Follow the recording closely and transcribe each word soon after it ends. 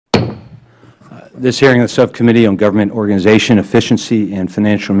This hearing of the Subcommittee on Government Organization, Efficiency, and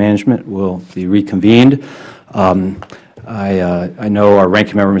Financial Management will be reconvened. I know our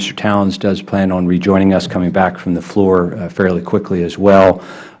ranking member, Mr. Towns, does plan on rejoining us, coming back from the floor fairly quickly as well.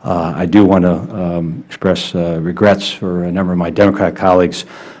 I do want to express regrets for a number of my Democratic colleagues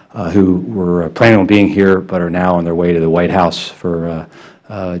who were planning on being here but are now on their way to the White House for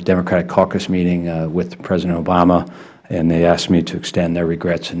a Democratic caucus meeting with President Obama, and they asked me to extend their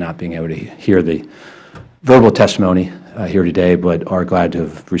regrets in not being able to hear the verbal testimony here today, but are glad to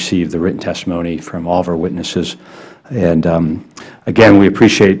have received the written testimony from all of our witnesses. And again, we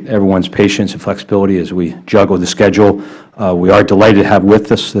appreciate everyone's patience and flexibility as we juggle the schedule. We are delighted to have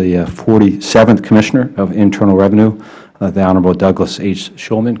with us the 47th Commissioner of Internal Revenue, the Honorable Douglas H.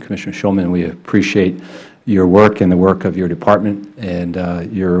 Shulman. Commissioner Shulman, we appreciate your work and the work of your department, and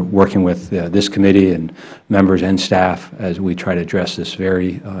you're working with this committee and members and staff as we try to address this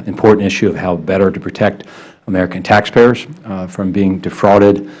very important issue of how better to protect American taxpayers from being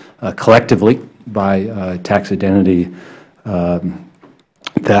defrauded collectively by tax identity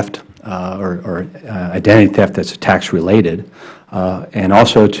theft or identity theft that's tax-related, and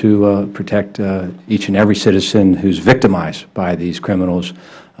also to protect each and every citizen who's victimized by these criminals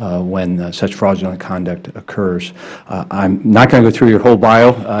when such fraudulent conduct occurs. I'm not going to go through your whole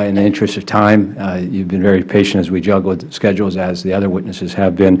bio in the interest of time. You've been very patient as we juggled schedules, as the other witnesses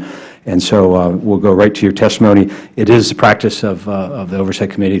have been, and so we'll go right to your testimony. It is the practice of the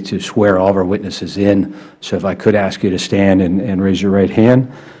Oversight Committee to swear all of our witnesses in, so if I could ask you to stand and raise your right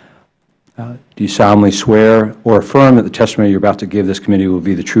hand. Do you solemnly swear or affirm that the testimony you're about to give this committee will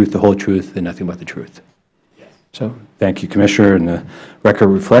be the truth, the whole truth, and nothing but the truth? Yes. So, thank you, Commissioner, and the record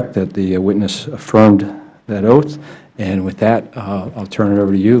reflect that the witness affirmed that oath. And with that, I'll turn it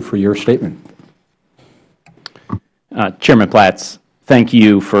over to you for your statement. Chairman Platts, thank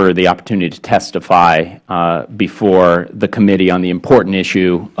you for the opportunity to testify before the committee on the important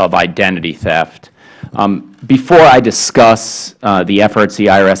issue of identity theft. Before I discuss the efforts the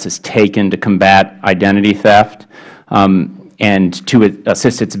IRS has taken to combat identity theft and to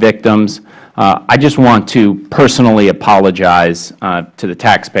assist its victims, I just want to personally apologize to the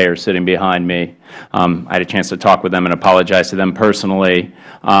taxpayers sitting behind me. I had a chance to talk with them and apologize to them personally.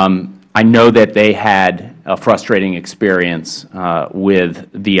 I know that they had a frustrating experience with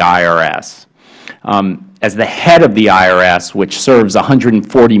the IRS. As the head of the IRS, which serves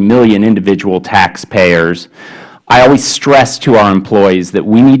 140 million individual taxpayers, I always stress to our employees that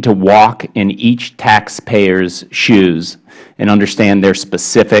we need to walk in each taxpayer's shoes and understand their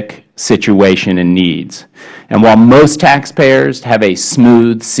specific situation and needs. And while most taxpayers have a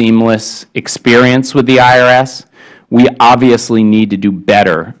smooth, seamless experience with the IRS, we obviously need to do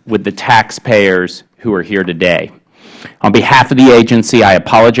better with the taxpayers who are here today. On behalf of the agency, I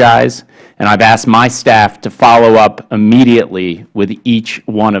apologize, and I've asked my staff to follow up immediately with each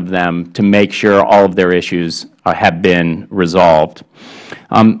one of them to make sure all of their issues have been resolved.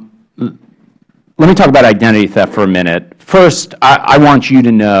 Let me talk about identity theft for a minute. First, I want you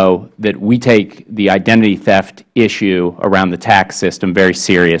to know that we take the identity theft issue around the tax system very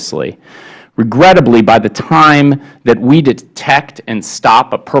seriously. Regrettably, by the time that we detect and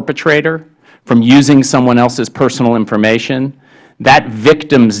stop a perpetrator from using someone else's personal information, that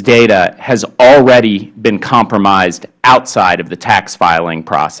victim's data has already been compromised outside of the tax filing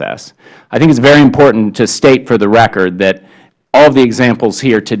process. I think it's very important to state for the record that all of the examples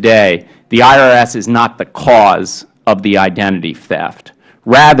here today, the IRS is not the cause of the identity theft.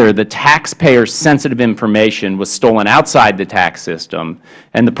 Rather, the taxpayer's sensitive information was stolen outside the tax system,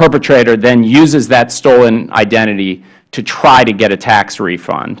 and the perpetrator then uses that stolen identity to try to get a tax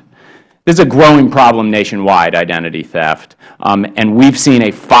refund. This is a growing problem nationwide, identity theft, and we've seen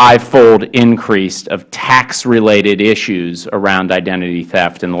a 5-fold increase of tax-related issues around identity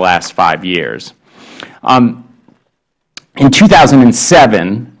theft in the last 5 years. In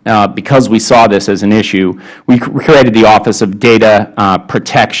 2007, because we saw this as an issue, we created the Office of Data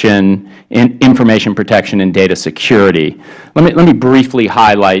Protection, Information Protection, and Data Security. Let me briefly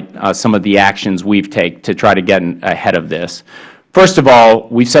highlight some of the actions we've taken to try to get ahead of this. First of all,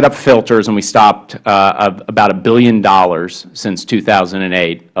 we've set up filters, and we stopped about $1 billion since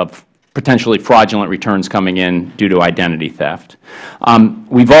 2008 of potentially fraudulent returns coming in due to identity theft.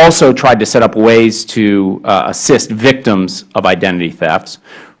 We've also tried to set up ways to assist victims of identity thefts.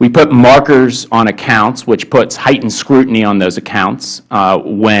 We put markers on accounts, which puts heightened scrutiny on those accounts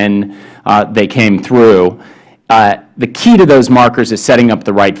when they came through. The key to those markers is setting up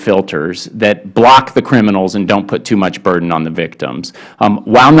the right filters that block the criminals and don't put too much burden on the victims.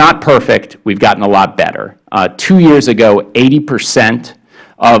 While not perfect, we've gotten a lot better. 2 years ago, 80%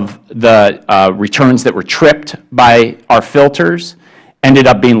 of the returns that were tripped by our filters ended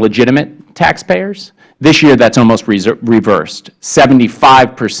up being legitimate taxpayers. This year, that's almost reversed.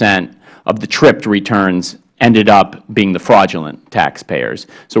 75% of the tripped returns ended up being the fraudulent taxpayers.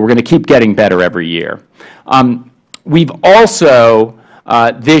 So we're going to keep getting better every year. We've also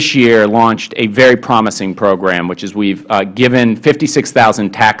this year launched a very promising program, which is we've given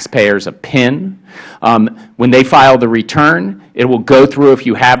 56,000 taxpayers a PIN. When they file the return, it will go through if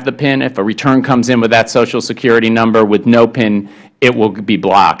you have the PIN. If a return comes in with that Social Security number with no PIN, it will be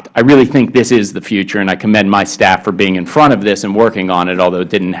blocked. I really think this is the future, and I commend my staff for being in front of this and working on it, although it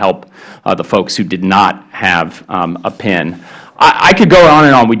didn't help the folks who did not have a PIN. I could go on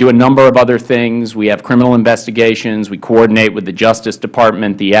and on. We do a number of other things. We have criminal investigations. We coordinate with the Justice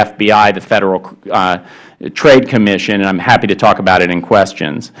Department, the FBI, the Federal Trade Commission, and I'm happy to talk about it in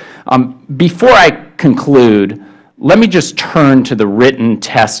questions. Before I conclude, let me just turn to the written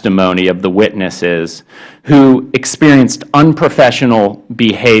testimony of the witnesses who experienced unprofessional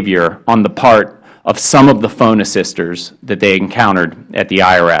behavior on the part of some of the phone assisters that they encountered at the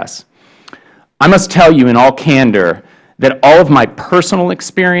IRS. I must tell you in all candor that all of my personal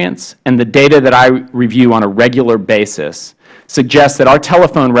experience and the data that I review on a regular basis suggests that our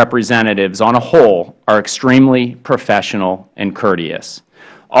telephone representatives on a whole are extremely professional and courteous.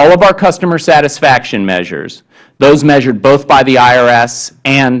 All of our customer satisfaction measures, those measured both by the IRS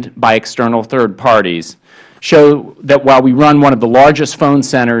and by external third parties, show that while we run one of the largest phone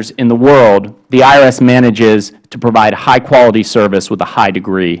centers in the world, the IRS manages to provide high-quality service with a high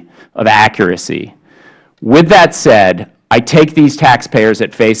degree of accuracy. With that said, I take these taxpayers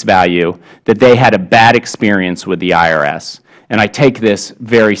at face value that they had a bad experience with the IRS, and I take this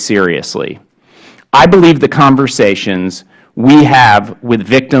very seriously. I believe the conversations we have with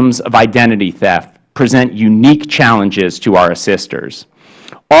victims of identity theft present unique challenges to our assisters.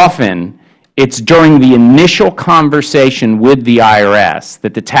 Often, it's during the initial conversation with the IRS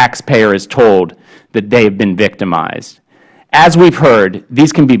that the taxpayer is told that they have been victimized. As we've heard,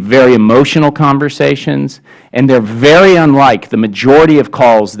 these can be very emotional conversations, and they're very unlike the majority of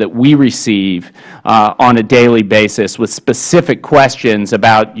calls that we receive on a daily basis with specific questions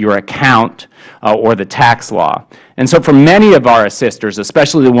about your account or the tax law. And so for many of our assisters,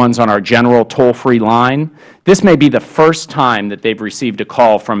 especially the ones on our general toll-free line, this may be the first time that they've received a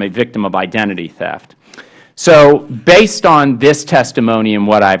call from a victim of identity theft. So based on this testimony and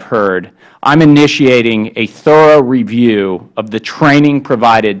what I've heard, I'm initiating a thorough review of the training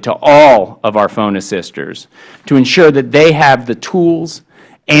provided to all of our phone assisters to ensure that they have the tools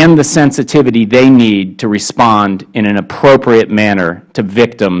and the sensitivity they need to respond in an appropriate manner to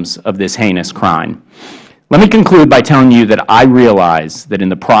victims of this heinous crime. Let me conclude by telling you that I realize that in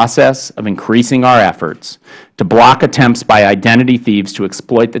the process of increasing our efforts to block attempts by identity thieves to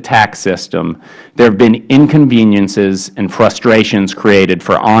exploit the tax system, there have been inconveniences and frustrations created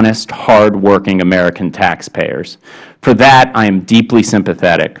for honest, hard-working American taxpayers. For that, I am deeply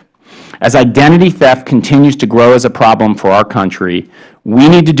sympathetic. As identity theft continues to grow as a problem for our country, we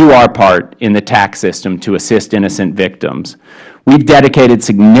need to do our part in the tax system to assist innocent victims. We've dedicated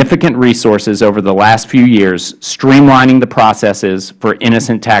significant resources over the last few years streamlining the processes for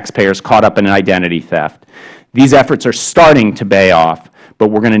innocent taxpayers caught up in identity theft. These efforts are starting to pay off, but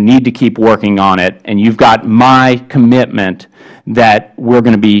we're going to need to keep working on it, and you've got my commitment that we're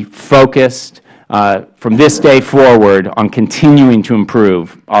going to be focused from this day forward on continuing to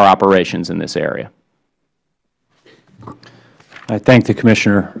improve our operations in this area. I thank the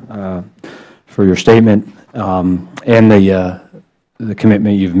Commissioner for your statement and the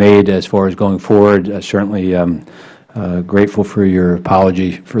commitment you've made as far as going forward. Certainly grateful for your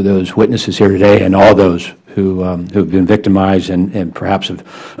apology for those witnesses here today and all those who have been victimized and perhaps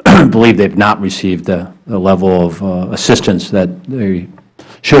have believe they've not received the level of assistance that they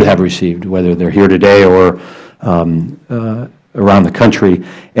should have received, whether they're here today or around the country.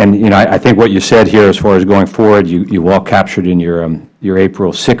 And you know, I think what you said here as far as going forward, you well captured in your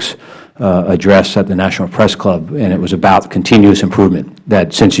April 6th address at the National Press Club, and it was about continuous improvement.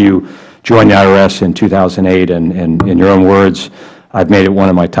 That since you joined the IRS in 2008, and in your own words, I've made it one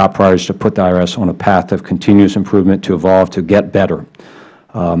of my top priorities to put the IRS on a path of continuous improvement, to evolve, to get better.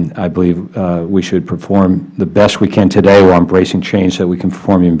 I believe we should perform the best we can today while embracing change so that we can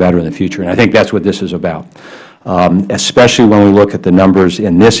perform even better in the future. And I think that's what this is about, especially when we look at the numbers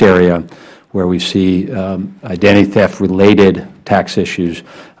in this area where we see identity theft-related tax issues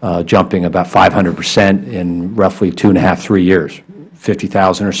jumping about 500% in roughly 2.5, 3 years.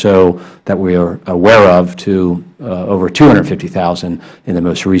 50,000 or so that we are aware of to over 250,000 in the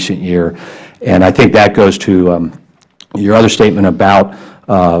most recent year. And I think that goes to your other statement about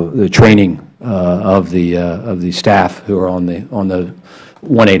the training of the staff who are on the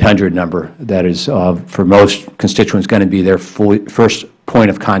 1-800 number that is for most constituents going to be their first point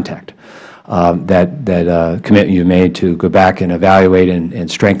of contact. That commitment you made to go back and evaluate and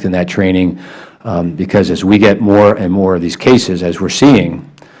strengthen that training, because as we get more and more of these cases, as we're seeing,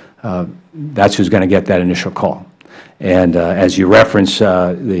 that's who's going to get that initial call. And as you reference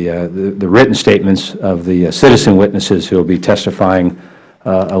the written statements of the citizen witnesses who will be testifying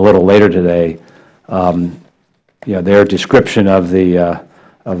a little later today, their description of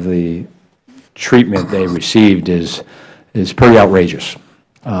the treatment they received is pretty outrageous.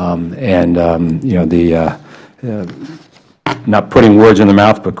 Not putting words in their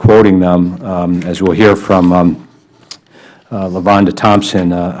mouth, but quoting them, as we'll hear from LaVonda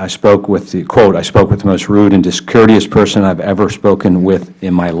Thompson, I spoke with the most rude and discourteous person I've ever spoken with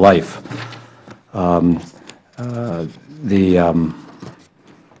in my life.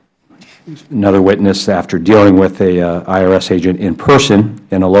 Another witness, after dealing with a IRS agent in person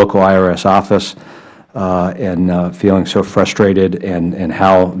in a local IRS office and feeling so frustrated and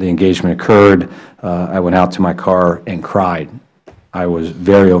how the engagement occurred, I went out to my car and cried. I was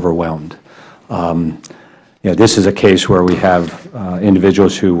very overwhelmed. This is a case where we have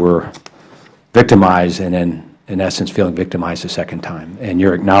individuals who were victimized and then, in essence, feeling victimized a second time. And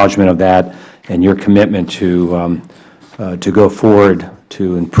your acknowledgement of that and your commitment to go forward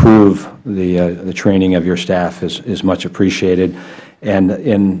to improve the training of your staff is much appreciated. And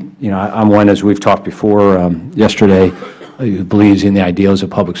I'm one, as we've talked before yesterday, who believes in the ideals of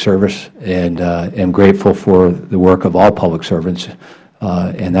public service, and am grateful for the work of all public servants,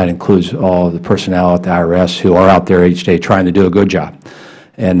 and that includes all the personnel at the IRS who are out there each day trying to do a good job,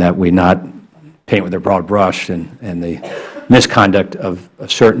 and that we not paint with a broad brush and the misconduct of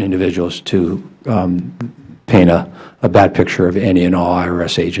certain individuals to paint a bad picture of any and all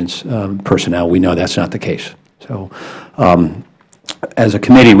IRS agents, personnel. We know that's not the case. So as a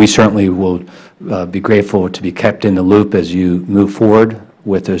committee, we certainly will be grateful to be kept in the loop as you move forward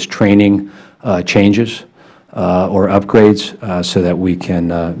with those training changes or upgrades, so that we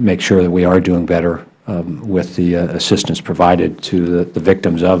can make sure that we are doing better with the assistance provided to the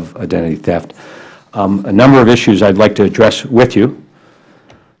victims of identity theft. A number of issues I'd like to address with you.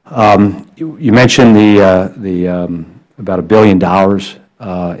 You mentioned about $1 billion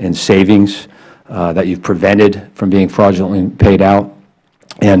in savings that you've prevented from being fraudulently paid out,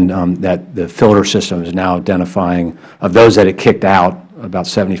 and that the filter system is now identifying, of those that it kicked out, about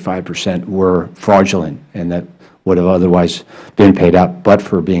 75% were fraudulent and that would have otherwise been paid out but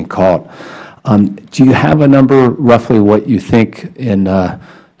for being caught. Do you have a number, roughly what you think in,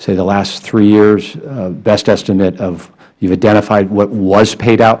 say, the last 3 years, best estimate of you've identified what was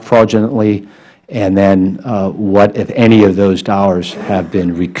paid out fraudulently, and then what, if any, of those dollars have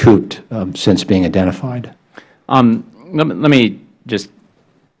been recouped since being identified? Let me just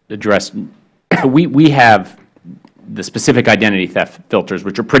address, we have the specific identity theft filters,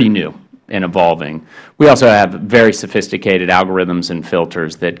 which are pretty new and evolving. We also have very sophisticated algorithms and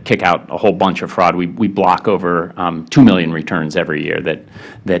filters that kick out a whole bunch of fraud. We block over 2 million returns every year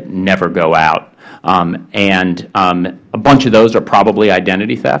that never go out. A bunch of those are probably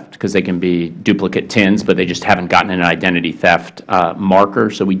identity theft because they can be duplicate TINs, but they just haven't gotten an identity theft marker,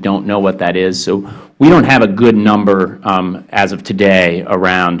 so we don't know what that is. So we don't have a good number as of today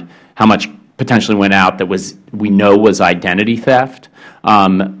around how much potentially went out that we know was identity theft,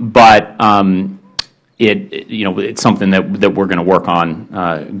 but it's something that we're going to work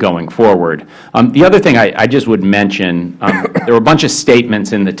on going forward. The other thing I just would mention, there were a bunch of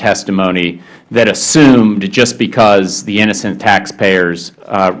statements in the testimony that assumed just because the innocent taxpayer's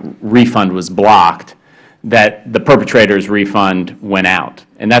refund was blocked that the perpetrator's refund went out.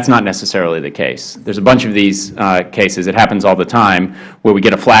 And that's not necessarily the case. There's a bunch of these cases. It happens all the time where we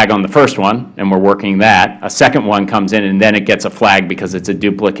get a flag on the first one and we're working that. A second one comes in and then it gets a flag because it's a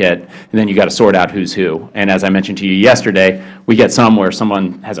duplicate, and then you got to sort out who's who. And as I mentioned to you yesterday, we get some where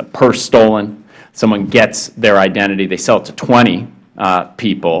someone has a purse stolen, someone gets their identity, they sell it to 20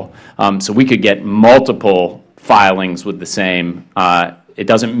 people. So we could get multiple filings with the same. It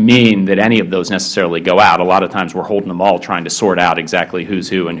doesn't mean that any of those necessarily go out. A lot of times we're holding them all trying to sort out exactly who's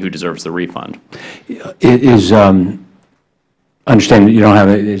who and who deserves the refund. Understand that you don't have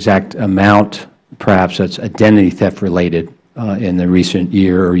an exact amount, perhaps, that's identity theft related in the recent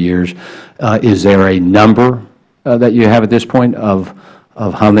year or years. Is there a number that you have at this point of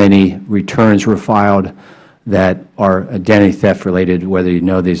how many returns were filed that are identity theft related, whether you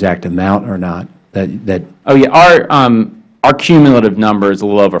know the exact amount or not? Oh yeah, our cumulative number is a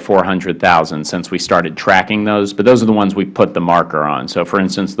little over 400,000 since we started tracking those, but those are the ones we put the marker on. So, for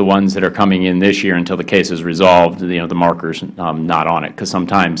instance, the ones that are coming in this year until the case is resolved, the marker's not on it, because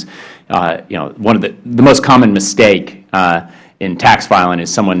sometimes, one of the most common mistake in tax filing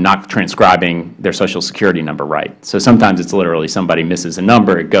is someone not transcribing their Social Security number right. So sometimes it's literally somebody misses a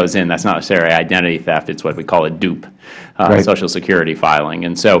number, it goes in. That's not necessarily identity theft. It's what we call a dupe, Right. Social Security filing.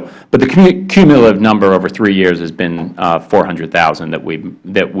 And so, but the cumulative number over 3 years has been 400,000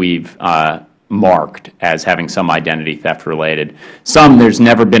 that we've marked as having some identity theft related. Some, there's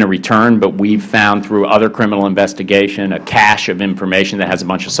never been a return, but we've found through other criminal investigation a cache of information that has a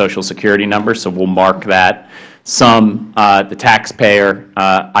bunch of Social Security numbers, so we'll mark that. Some the taxpayer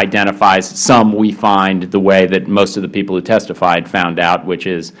identifies. Some we find the way that most of the people who testified found out, which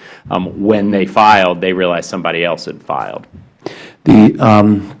is when they filed, they realized somebody else had filed.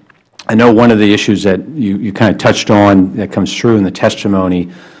 I know one of the issues that you kind of touched on that comes through in the testimony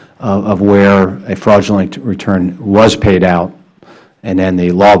of where a fraudulent return was paid out, and then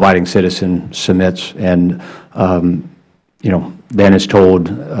the law-abiding citizen submits, and then is told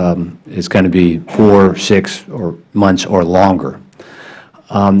it's going to be 4, 6 or months or longer.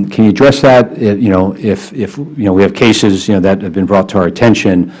 Can you address that? If we have cases that have been brought to our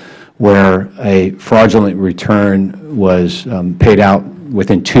attention where a fraudulent return was paid out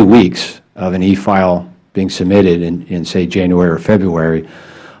within 2 weeks of an e-file being submitted in say January or February,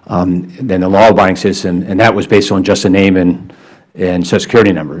 then the law-abiding citizen, and that was based on just a name and Social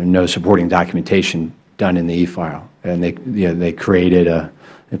Security number and no supporting documentation done in the e-file, and they created a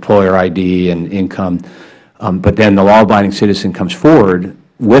employer ID and income, but then the law-abiding citizen comes forward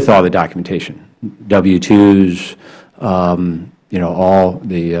with all the documentation, W-2s, all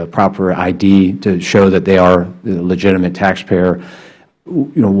the proper ID to show that they are the legitimate taxpayer.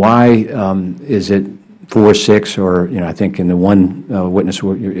 Why is it 4, 6, or I think in the one witness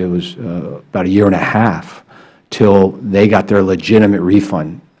it was about 1.5 years till they got their legitimate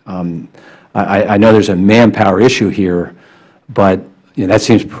refund? I know there's a manpower issue here, but that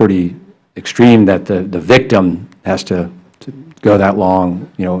seems pretty extreme that the victim has to go that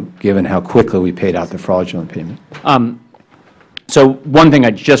long, given how quickly we paid out the fraudulent payment. So one thing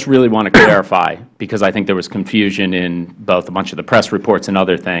I just really want to clarify, because I think there was confusion in both a bunch of the press reports and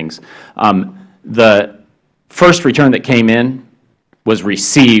other things. The first return that came in was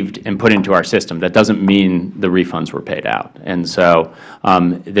received and put into our system. That doesn't mean the refunds were paid out. And so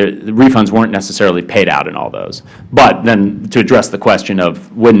the refunds weren't necessarily paid out in all those. But then to address the question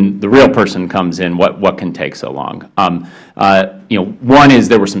of when the real person comes in, what can take so long? One is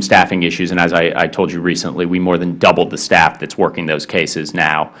there were some staffing issues, and as I told you recently, we more than doubled the staff that's working those cases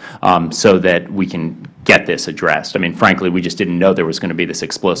now so that we can get this addressed. I mean, frankly, we just didn't know there was going to be this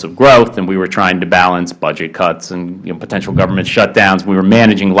explosive growth, and we were trying to balance budget cuts and potential government shutdowns. We were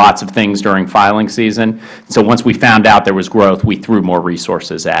managing lots of things during filing season. So once we found out there was growth, we threw more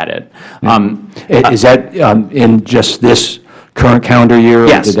resources at it. Is that in just this current calendar year?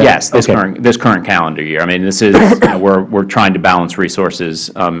 Yes, this current calendar year. I mean, this is we're trying to balance resources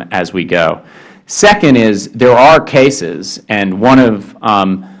as we go. Second is there are cases, and one of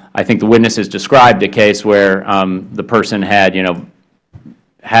I think the witnesses described a case where the person had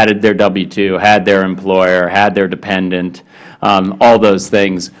had their W-2, had their employer, had their dependent, all those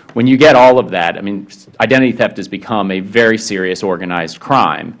things. When you get all of that, I mean, identity theft has become a very serious organized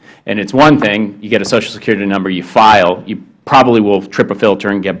crime. And it's one thing, you get a Social Security number, you file, you probably will trip a filter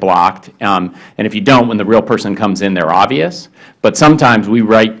and get blocked. And if you don't, when the real person comes in, they're obvious. But sometimes we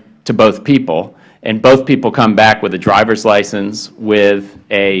write to both people, and both people come back with a driver's license with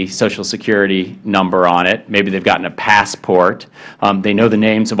a Social Security number on it. Maybe they've gotten a passport. They know the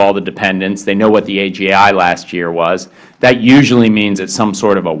names of all the dependents. They know what the AGI last year was. That usually means it's some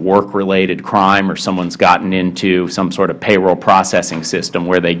sort of a work-related crime, or someone's gotten into some sort of payroll processing system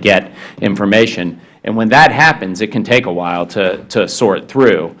where they get information. And when that happens, it can take a while to sort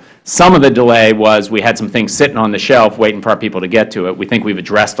through. Some of the delay was we had some things sitting on the shelf waiting for our people to get to it. We think we've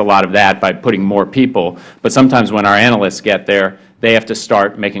addressed a lot of that by putting more people. But sometimes when our analysts get there, they have to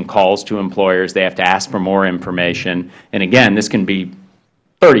start making calls to employers. They have to ask for more information. And again, this can be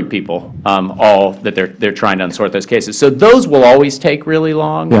 30 people, all that they're trying to unsort those cases. So those will always take really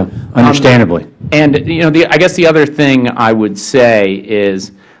long. Yeah, understandably. And I guess the other thing I would say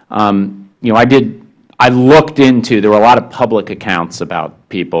is, I looked into, there were a lot of public accounts about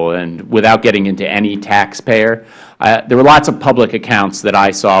people, and without getting into any taxpayer, there were lots of public accounts that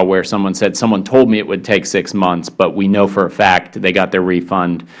I saw where someone said, someone told me it would take 6 months, but we know for a fact they got their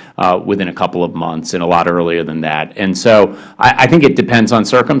refund within a couple of months and a lot earlier than that. And so I think it depends on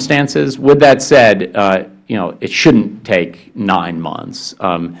circumstances. With that said, it shouldn't take 9 months.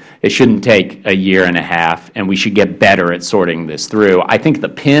 It shouldn't take a year and a half, and we should get better at sorting this through. I think the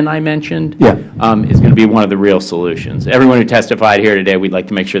PIN I mentioned is going to be one of the real solutions. Everyone who testified here today, we'd like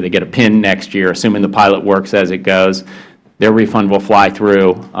to make sure they get a PIN next year, assuming the pilot works as it goes. Their refund will fly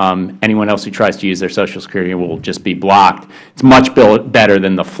through. Anyone else who tries to use their Social Security will just be blocked. It's much better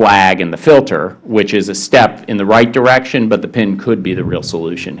than the flag and the filter, which is a step in the right direction, but the PIN could be the real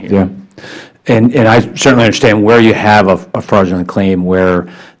solution here. Yeah. And I certainly understand where you have a fraudulent claim where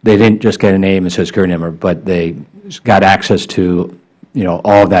they didn't just get a name and Social Security number, but they got access to,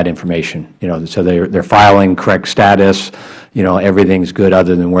 all of that information. So they're filing correct status. Everything's good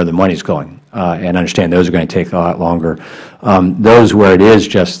other than where the money's going. And understand those are going to take a lot longer. Those where it is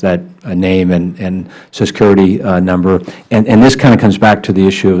just that a name and Social Security number, and this kind of comes back to the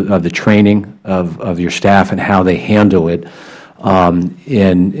issue of the training of your staff and how they handle it.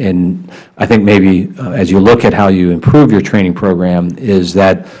 And I think maybe as you look at how you improve your training program is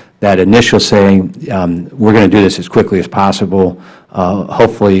that initial saying, we're going to do this as quickly as possible.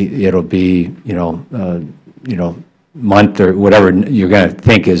 Hopefully it'll be, month or whatever you're going to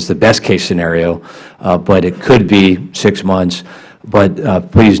think is the best case scenario, but it could be 6 months.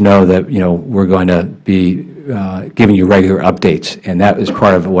 But please know that we're going to be giving you regular updates, and that is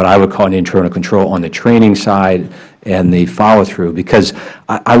part of what I would call an internal control on the training side and the follow through. Because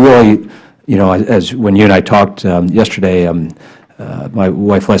I really, as when you and I talked yesterday, my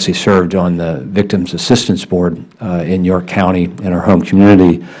wife Leslie served on the Victims Assistance Board in York County in our home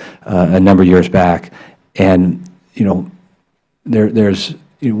community a number of years back, and there's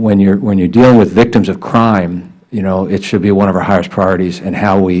when you're dealing with victims of crime, it should be one of our highest priorities and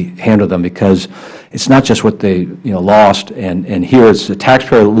how we handle them, because it's not just what they lost, and here it's the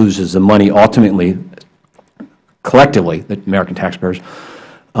taxpayer that loses the money ultimately, collectively, the American taxpayers,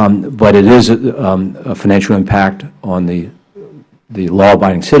 but it is a financial impact on the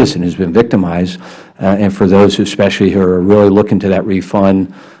law-abiding citizen who's been victimized, and for those who especially who are really looking to that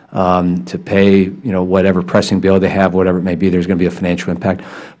refund. To pay, whatever pressing bill they have, whatever it may be, there's going to be a financial impact.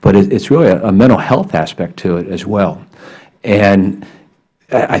 But it's really a mental health aspect to it as well. And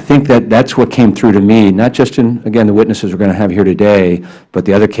I think that's what came through to me, not just in, again, the witnesses we're going to have here today, but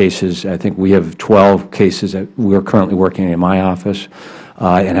the other cases. I think we have 12 cases that we're currently working in my office.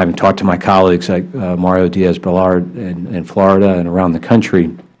 And having talked to my colleagues like Mario Diaz-Balart in Florida and around the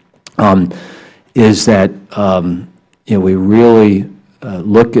country, is that, we really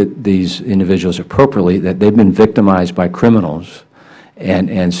look at these individuals appropriately, that they've been victimized by criminals,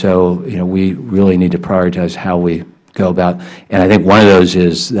 and so we really need to prioritize how we go about. And I think one of those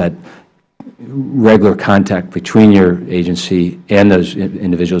is that regular contact between your agency and those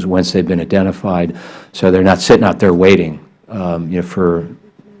individuals once they've been identified, so they're not sitting out there waiting, for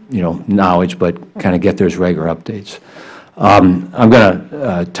knowledge, but kind of get those regular updates. I'm going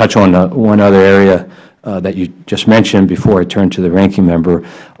to touch on one other area that you just mentioned before I turn to the ranking member,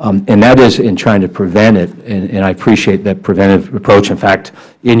 and that is in trying to prevent it, and I appreciate that preventive approach. In fact,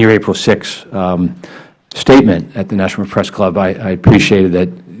 in your April 6th statement at the National Press Club, I appreciated that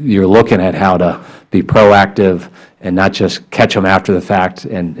you're looking at how to be proactive and not just catch them after the fact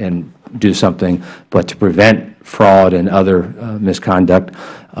and do something, but to prevent fraud and other misconduct.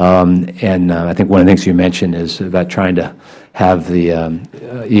 And I think one of the things you mentioned is about trying to have the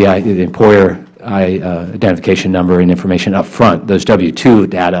the employer identification number and information up front, those W-2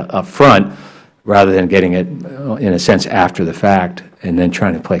 data up front, rather than getting it, in a sense, after the fact and then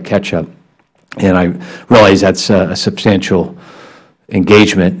trying to play catch-up. And I realize that's a substantial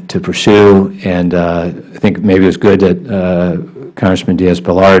engagement to pursue, and I think maybe it was good that Congressman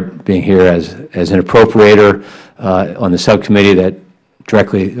Diaz-Balart being here as an appropriator on the subcommittee that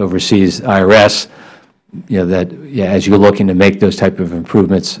directly oversees IRS, as you're looking to make those type of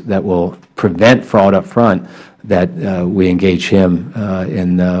improvements that will prevent fraud up front, that we engage him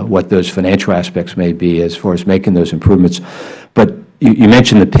in what those financial aspects may be as far as making those improvements. But you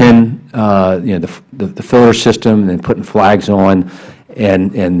mentioned the PIN, the filter system, and putting flags on,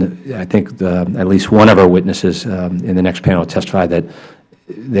 and I think at least one of our witnesses in the next panel testified that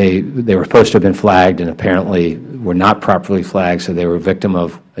they were supposed to have been flagged and apparently were not properly flagged, so they were a victim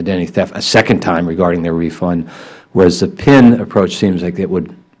of identity theft a second time regarding their refund, whereas the PIN approach seems like it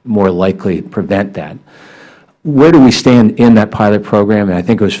would more likely prevent that. Where do we stand in that pilot program? And I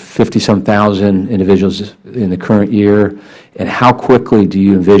think it was 50-some thousand individuals in the current year. And how quickly do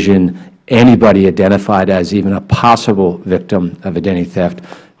you envision anybody identified as even a possible victim of identity theft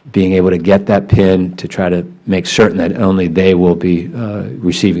being able to get that PIN to try to make certain that only they will be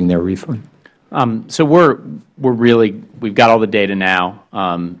receiving their refund? So we've got all the data now,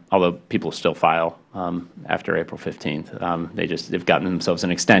 although people still file after April 15th. They've gotten themselves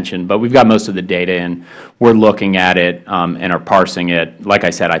an extension, but we've got most of the data in. We're looking at it and are parsing it. Like I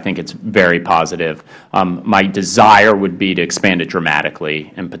said, I think it's very positive. My desire would be to expand it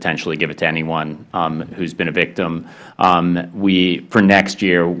dramatically and potentially give it to anyone who's been a victim. For next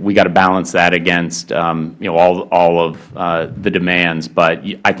year, we got to balance that against all of the demands. But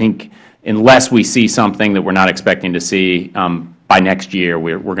I think unless we see something that we're not expecting to see, by next year,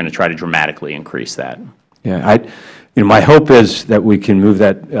 we're going to try to dramatically increase that. Yeah, my hope is that we can move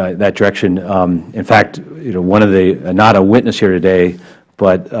that direction. In fact, one of the not a witness here today,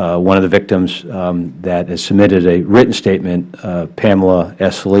 but one of the victims that has submitted a written statement, Pamela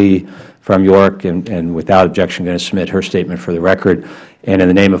S. Lee from York, and without objection, going to submit her statement for the record. And in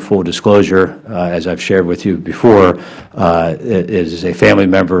the name of full disclosure, as I've shared with you before, it is a family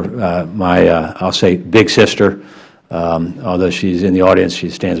member, my I'll say big sister. Although she's in the audience, she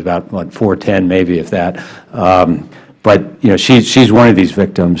stands about 4'10", maybe, if that. But she's one of these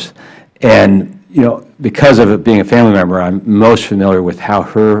victims, and because of it being a family member, I'm most familiar with how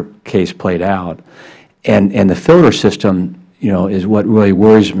her case played out, and the filter system, is what really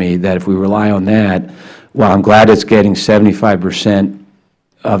worries me. That if we rely on that, while I'm glad it's getting 75%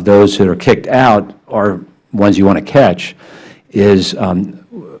 of those that are kicked out are ones you want to catch, is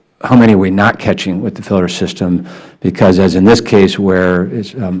how many are we not catching with the filter system? Because as in this case, where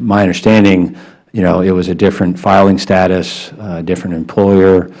it's my understanding, it was a different filing status, different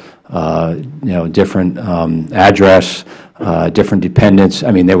employer, different address, different dependents.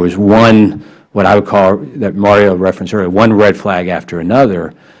 I mean, there was one, what I would call, that Mario referenced earlier, one red flag after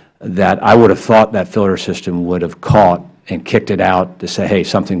another that I would have thought that filter system would have caught and kicked it out to say, hey,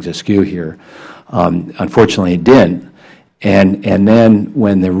 something's askew here. Unfortunately, it didn't. And then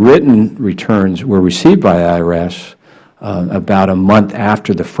when the written returns were received by the IRS, about a month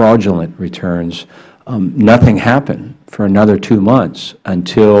after the fraudulent returns, nothing happened for another 2 months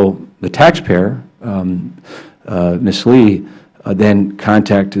until the taxpayer, Ms. Lee, then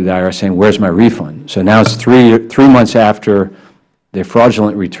contacted the IRS saying, where's my refund? So now it's three months after the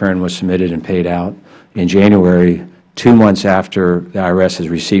fraudulent return was submitted and paid out in January, 2 months after the IRS has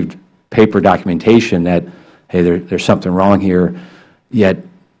received paper documentation that, hey, there's something wrong here, yet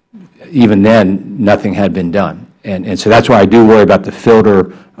even then, nothing had been done. And so that's why I do worry about the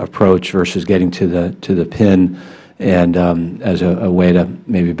filter approach versus getting to the PIN and as a way to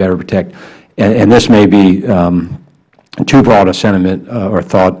maybe better protect. And this may be too broad a sentiment or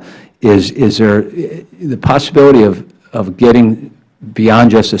thought. Is there the possibility of getting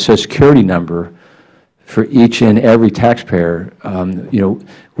beyond just a Social Security number for each and every taxpayer?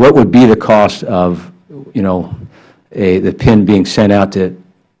 What would be the cost of the PIN being sent out to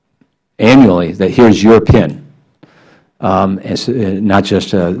annually, that here's your PIN, and not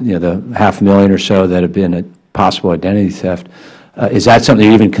just the 500,000 or so that have been a possible identity theft. Is that something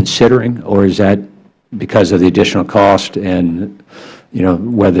you're even considering, or is that because of the additional cost and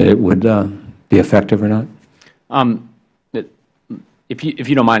whether it would be effective or not? If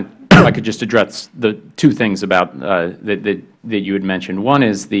you don't mind, if I could just address the two things about that you had mentioned. One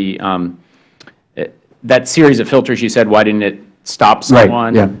is that series of filters you said, why didn't it stop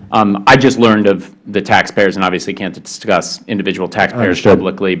someone? Right, yeah. I just learned of the taxpayers, and obviously can't discuss individual taxpayers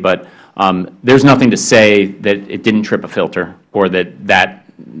publicly, but there's nothing to say that it didn't trip a filter or that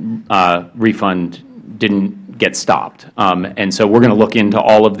refund didn't get stopped. And so we're going to look into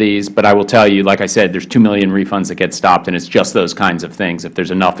all of these, but I will tell you, like I said, there's 2 million refunds that get stopped, and it's just those kinds of things. If there's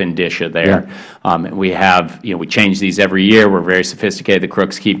enough indicia there, we have, we change these every year. We're very sophisticated. The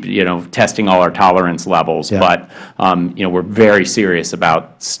crooks keep, testing all our tolerance levels, but we're very serious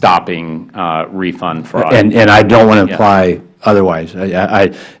about stopping refund fraud. And I don't want to imply otherwise.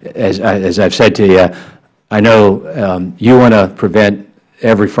 As I've said to you, I know you want to prevent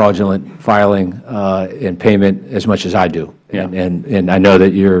every fraudulent filing and payment as much as I do. And I know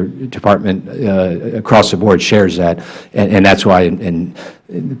that your department across the board shares that. And that's why and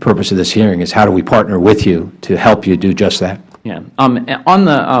the purpose of this hearing is how do we partner with you to help you do just that? Yeah. On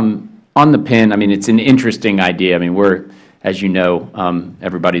the PIN, I mean, it's an interesting idea. I mean, we're, as you know,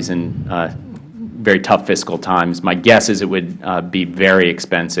 everybody's in very tough fiscal times. My guess is it would be very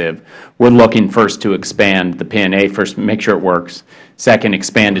expensive. We're looking first to expand the PIN. First, make sure it works. Second,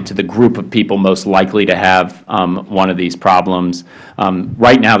 expand it to the group of people most likely to have one of these problems.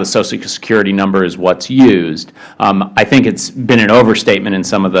 Right now, the Social Security number is what's used. I think it's been an overstatement in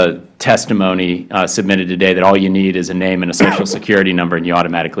some of the testimony submitted today that all you need is a name and a Social Security number and you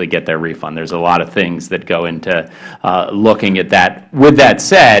automatically get their refund. There's a lot of things that go into looking at that. With that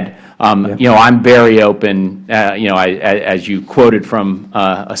said, You know, I'm very open, you know, as you quoted from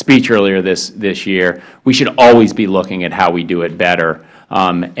a speech earlier this year, we should always be looking at how we do it better.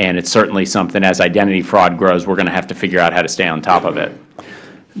 And it's certainly something, as identity fraud grows, we're going to have to figure out how to stay on top of it.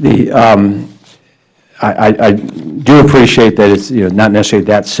 I do appreciate that it's, you know, not necessarily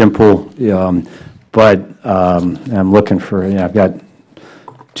that simple, but I'm looking for, you know, I've got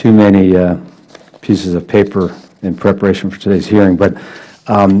too many pieces of paper in preparation for today's hearing, but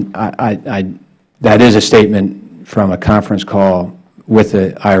that is a statement from a conference call with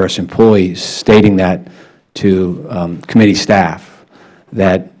the IRS employees stating that to committee staff,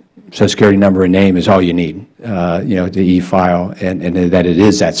 that Social Security number and name is all you need, you know, to e-file, and that it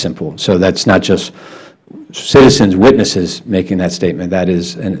is that simple. So that's not just citizens, witnesses making that statement. That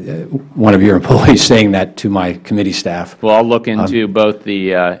is one of your employees saying that to my committee staff. Well, I'll look into both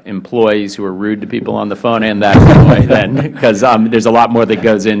the employees who are rude to people on the phone and that employee then, because there's a lot more that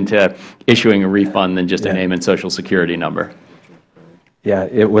goes into issuing a refund than just a name and Social Security number. Yeah,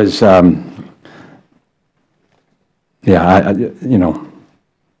 it was, you know,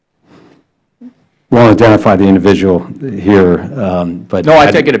 won't identify the individual here, but no,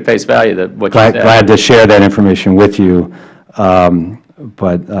 I take it at face value that what you said. Glad to share that information with you,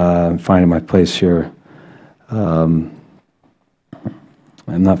 but I'm finding my place here. I'm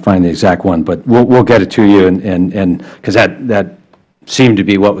not finding the exact one, but we'll get it to you, and because that seemed to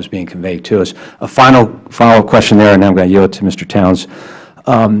be what was being conveyed to us. A final question there, and then I'm going to yield it to Mr. Towns.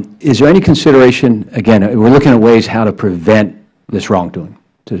 Is there any consideration? Again, we're looking at ways how to prevent this wrongdoing,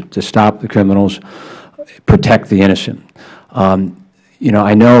 to stop the criminals, protect the innocent. You know,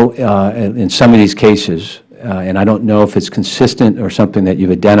 I know in some of these cases, and I don't know if it's consistent or something that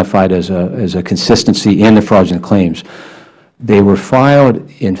you've identified as a consistency in the fraudulent claims. They were filed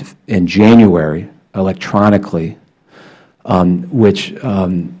in January electronically, which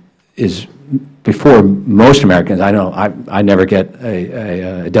is before most Americans. I know I never get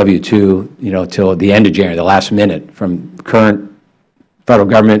a W-2, you know, till the end of January, the last minute, from current federal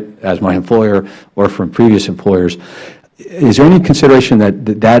government as my employer or from previous employers. Is there any consideration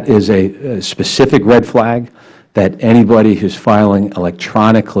that is a specific red flag, that anybody who's filing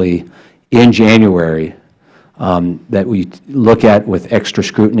electronically in January that we look at with extra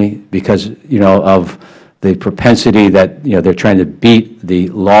scrutiny because, you know, of the propensity that, you know, they're trying to beat the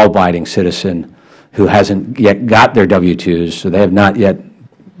law-abiding citizen who hasn't yet got their W-2s, so they have not yet,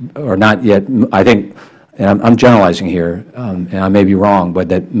 I think, and I'm generalizing here, and I may be wrong, but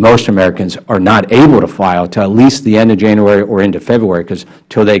that most Americans are not able to file till at least the end of January or into February, because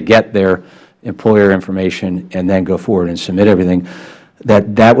till they get their employer information and then go forward and submit everything,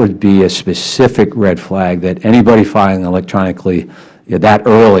 that would be a specific red flag that anybody filing electronically, you know, that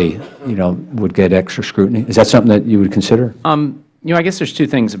early, you know, would get extra scrutiny. Is that something that you would consider? You know, I guess there's two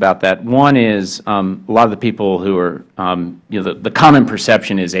things about that. One is a lot of the people who are, you know, the common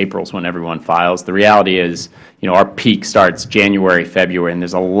perception is April's when everyone files. The reality is, you know, our peak starts January, February, and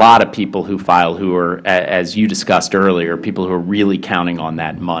there's a lot of people who file who are, as you discussed earlier, people who are really counting on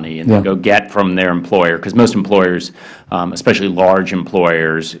that money and they go get from their employer, because most employers, especially large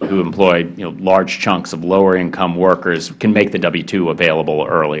employers who employ, you know, large chunks of lower income workers, can make the W-2 available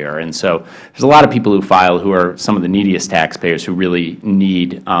earlier. And so there's a lot of people who file who are some of the neediest taxpayers who really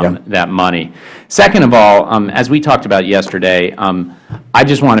need that money. Second of all, as we talked about yesterday, I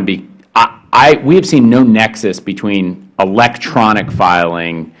just want to be, we have seen no nexus between electronic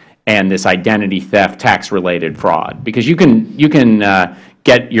filing and this identity theft tax-related fraud, because you can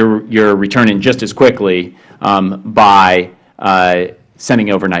get your return in just as quickly by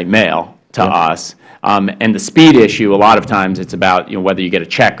sending overnight mail to us. And the speed issue, a lot of times it's about, you know, whether you get a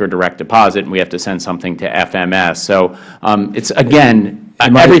check or direct deposit, and we have to send something to FMS. So it's, again,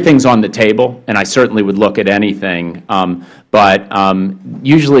 everything's on the table, and I certainly would look at anything, but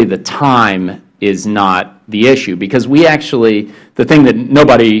usually the time is not the issue, because we actually, the thing that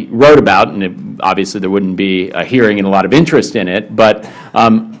nobody wrote about, and obviously there wouldn't be a hearing and a lot of interest in it, but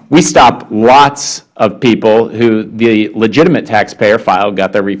we stop lots of people who the legitimate taxpayer filed,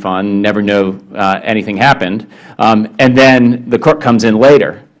 got their refund, never know anything happened, and then the court comes in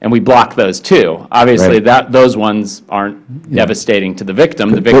later, and we block those too. Obviously, those ones aren't devastating to the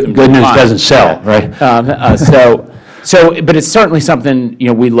victim. The victim good news doesn't sell, right? But it's certainly something, you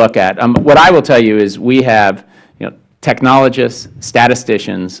know, we look at. What I will tell you is we have, you know, technologists,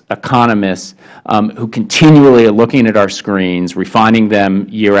 statisticians, economists who continually are looking at our screens, refining them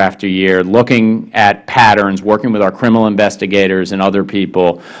year after year, looking at patterns, working with our criminal investigators and other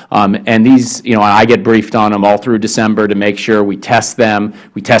people. And these, I get briefed on them all through December to make sure we test them.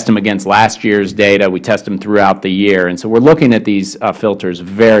 We test them against last year's data. We test them throughout the year. And so we're looking at these filters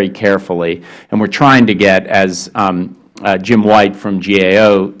very carefully, and we're trying to get, as Jim White from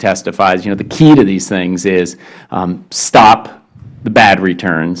GAO testifies, the key to these things is stop the bad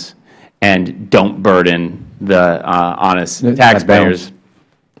returns and don't burden the honest taxpayers.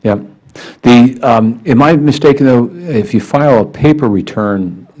 Yep. Am I mistaken, though, if you file a paper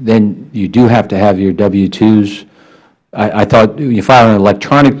return, then you do have to have your W-2s? I thought you file an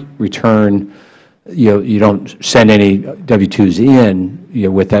electronic return, you don't send any W-2s in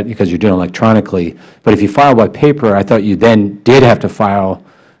with that because you're doing electronically. But if you file by paper, I thought you then did have to file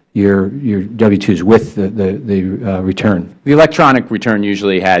your W-2s with the return. The electronic return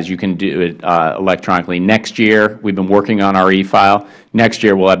usually you can do it electronically. Next year, we've been working on our e-file. Next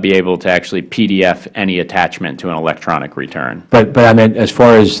year, we'll be able to actually PDF any attachment to an electronic return. But I meant as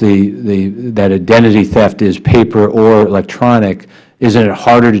far as that identity theft is paper or electronic, isn't it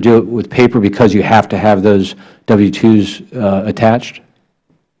harder to do it with paper because you have to have those W-2s attached?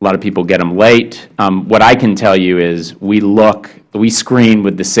 A lot of people get them late. What I can tell you is we screen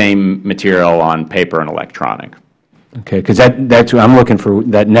with the same material on paper and electronic. Okay, because that's I'm looking for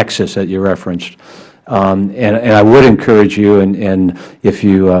that nexus that you referenced, and I would encourage you, and if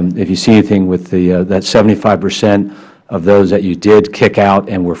you see anything with that 75% of those that you did kick out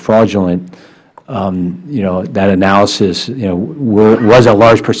and were fraudulent, that analysis, was a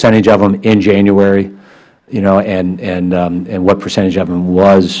large percentage of them in January, and what percentage of them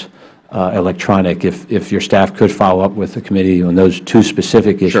was electronic. If your staff could follow up with the committee on those two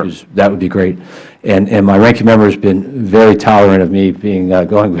specific issues, sure, that would be great. And my ranking member has been very tolerant of me being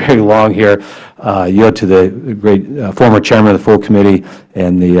going very long here. Yield to the great former chairman of the full committee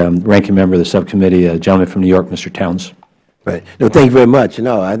and the ranking member of the subcommittee, a gentleman from New York, Mr. Towns. Right. No, thank you very much.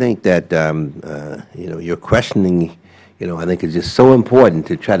 I think that your questioning, I think is just so important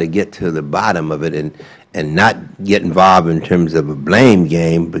to try to get to the bottom of it and not get involved in terms of a blame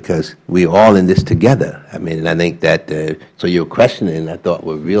game, because we're all in this together. I mean, and I think that so your questioning, I thought,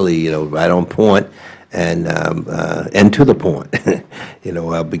 were really right on point and to the point.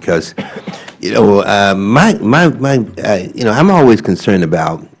 Because I'm always concerned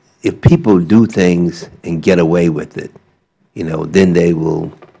about if people do things and get away with it, then they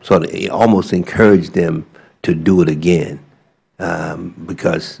will sort of almost encourage them to do it again.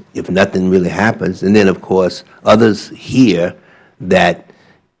 Because if nothing really happens, and then of course others hear that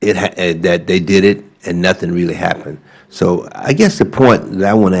that they did it and nothing really happened. So I guess the point that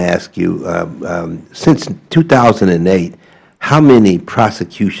I want to ask you, since 2008, how many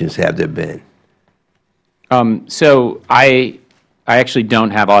prosecutions have there been? So I actually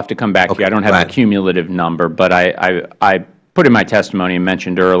don't have. I'll have to come back to you. I don't have a cumulative number, but I put in my testimony and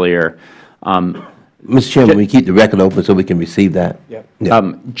mentioned earlier. Mr. Chairman, we keep the record open so we can receive that. Yep.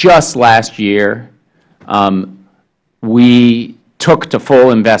 Yeah. Just last year, we took to full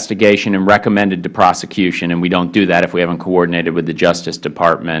investigation and recommended to prosecution, and we don't do that if we haven't coordinated with the Justice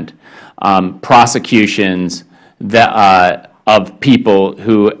Department, prosecutions of people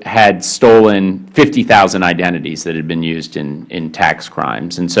who had stolen 50,000 identities that had been used in tax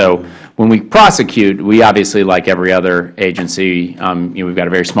crimes. And so when we prosecute, we obviously, like every other agency, we've got a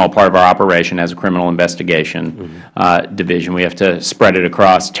very small part of our operation as a criminal investigation division. We have to spread it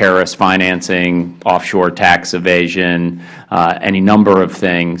across terrorist financing, offshore tax evasion, any number of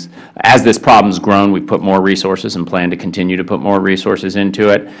things. As this problem's grown, we've put more resources and plan to continue to put more resources into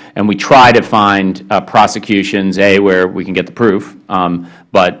it. And we try to find prosecutions, where we can get the proof,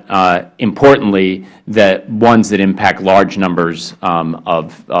 but importantly, the ones that impact large numbers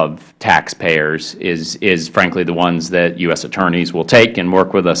of taxpayers is frankly the ones that U.S. attorneys will take and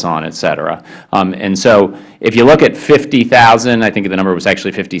work with us on, et cetera. And so if you look at 50,000, I think the number was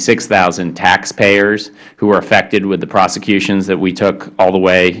actually 56,000 taxpayers who were affected with the prosecutions that we took all the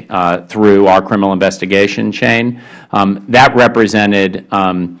way through our criminal investigation chain. That represented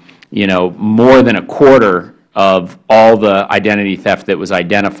more than a quarter of all the identity theft that was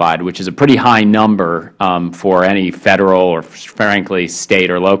identified, which is a pretty high number for any federal or, frankly, state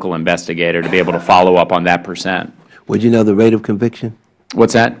or local investigator to be able to follow up on that percent. Would you know the rate of conviction?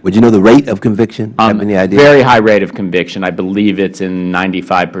 What's that? Would you know the rate of conviction? Have any idea? Very high rate of conviction. I believe it's in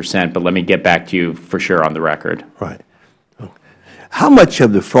 95%, but let me get back to you for sure on the record. Right. How much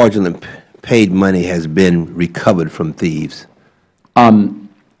of the fraudulent paid money has been recovered from thieves?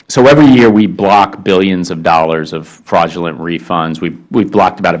 So every year we block billions of dollars of fraudulent refunds. We've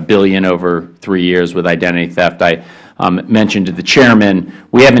blocked about $1 billion over 3 years with identity theft. I mentioned to the chairman,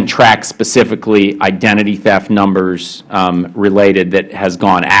 we haven't tracked specifically identity theft numbers related that has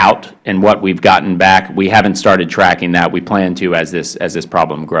gone out and what we've gotten back. We haven't started tracking that. We plan to as this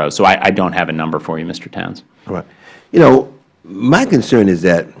problem grows. So I don't have a number for you, Mr. Towns. All right. You know, my concern is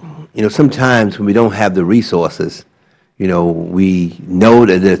that, you know, sometimes when we don't have the resources, you know, we know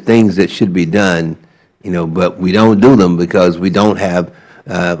that there are things that should be done, you know, but we don't do them because we don't have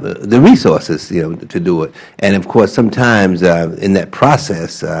the resources, you know, to do it. And of course, sometimes in that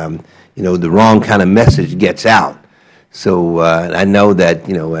process, you know, the wrong kind of message gets out. So I know that,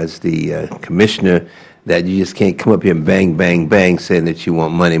 you know, as the commissioner, that you just can't come up here and bang, bang, bang saying that you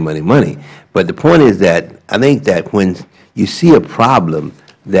want money, money, money. But the point is that I think that when you see a problem,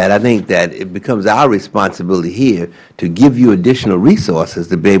 that I think that it becomes our responsibility here to give you additional resources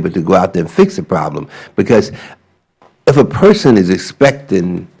to be able to go out there and fix the problem. Because if a person is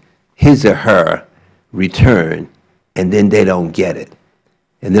expecting his or her return and then they don't get it,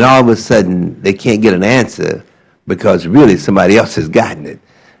 and then all of a sudden they can't get an answer because really somebody else has gotten it,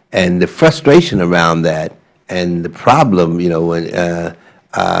 and the frustration around that and the problem, you know,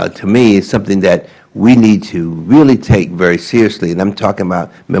 to me is something that we need to really take very seriously, and I'm talking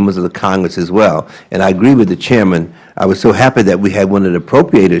about members of the Congress as well. And I agree with the chairman. I was so happy that we had one of the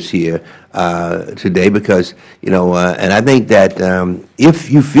appropriators here today because, you know, and I think that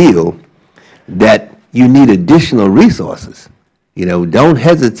if you feel that you need additional resources, you know, don't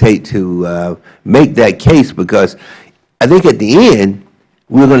hesitate to make that case, because I think at the end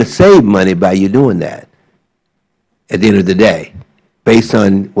we're going to save money by you doing that at the end of the day, based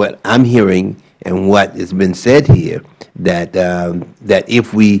on what I'm hearing and what has been said here, that that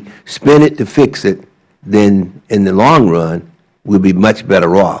if we spend it to fix it, then in the long run we'll be much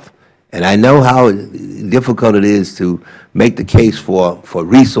better off. And I know how difficult it is to make the case for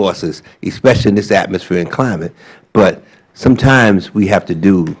resources, especially in this atmosphere and climate, but sometimes we have to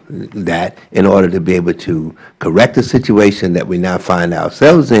do that in order to be able to correct the situation that we now find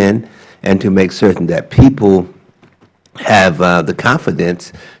ourselves in, and to make certain that people have the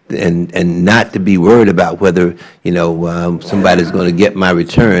confidence and not to be worried about whether, you know, somebody's going to get my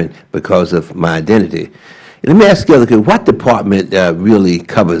return because of my identity. Let me ask you, what department really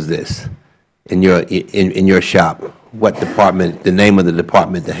covers this in your shop? What department? The name of the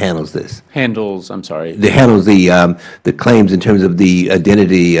department that handles this? I'm sorry. That handles the claims in terms of the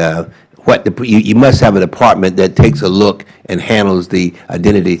identity. You must have a department that takes a look and handles the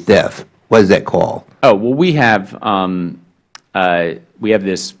identity theft. What is that called? Oh, well, we have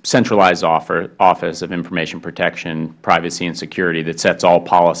this centralized Office of Information Protection, Privacy, and Security that sets all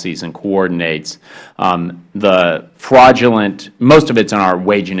policies and coordinates the fraudulent. Most of it's in our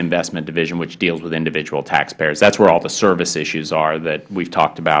Wage and Investment Division, which deals with individual taxpayers. That's where all the service issues are that we've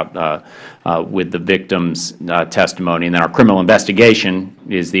talked about with the victim's testimony. And then our Criminal Investigation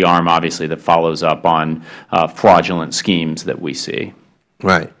is the arm, obviously, that follows up on fraudulent schemes that we see.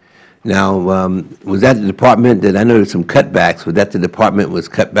 Right. Now, was that the department that I know there's some cutbacks? Was that the department was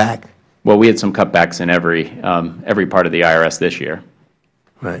cut back? Well, we had some cutbacks in every part of the IRS this year.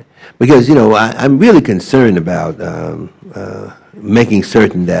 Right. Because, you know, I'm really concerned about making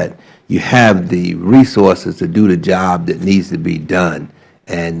certain that you have the resources to do the job that needs to be done.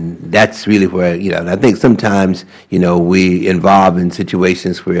 And that's really where, you know, and I think sometimes, you know, we involve in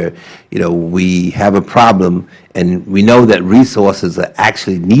situations where, you know, we have a problem and we know that resources are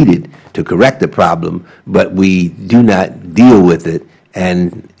actually needed to correct the problem, but we do not deal with it.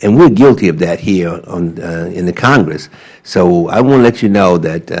 And we're guilty of that here in the Congress. So I want to let you know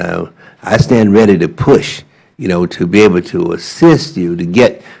that I stand ready to push, you know, to be able to assist you to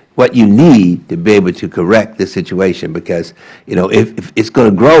get what you need to be able to correct the situation, because, you know, if it's going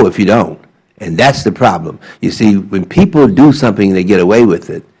to grow if you don't. And that's the problem. You see, when people do something and they get away with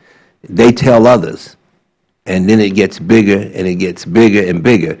it, they tell others. And then it gets bigger and it gets bigger and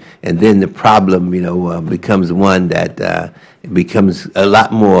bigger. And then the problem, you know, becomes one that becomes a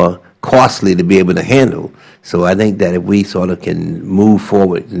lot more costly to be able to handle. So I think that if we sort of can move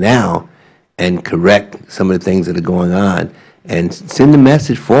forward now and correct some of the things that are going on, and send the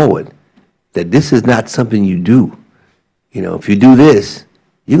message forward that this is not something you do. You know, if you do this,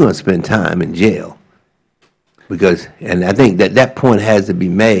 you're going to spend time in jail. Because, and I think that that point has to be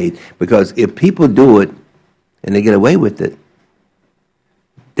made, because if people do it and they get away with it,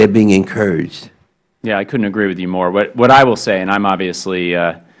 they're being encouraged. Yeah, I couldn't agree with you more. What I will say, and I'm obviously,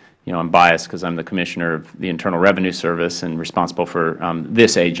 you know, I'm biased because I'm the Commissioner of the Internal Revenue Service and responsible for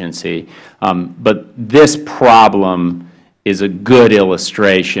this agency, but this problem is a good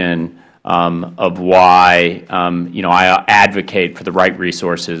illustration of why I advocate for the right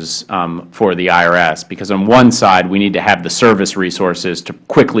resources for the IRS, because on one side we need to have the service resources to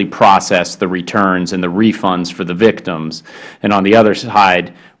quickly process the returns and the refunds for the victims, and on the other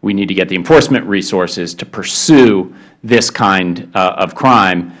side we need to get the enforcement resources to pursue this kind of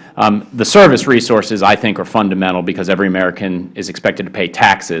crime. The service resources, I think, are fundamental because every American is expected to pay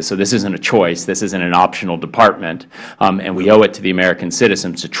taxes. So this isn't a choice. This isn't an optional department. And we owe it to the American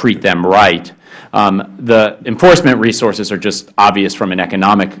citizens to treat them right. The enforcement resources are just obvious from an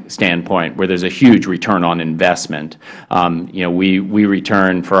economic standpoint, where there's a huge return on investment. We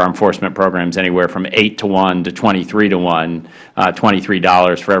return for our enforcement programs anywhere from 8 to 1 to 23 to 1,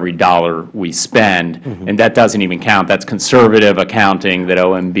 $23 for every dollar we spend. And that doesn't even count. That's conservative accounting that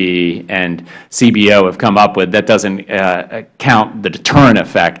OMB and CBO have come up with. That doesn't count the deterrent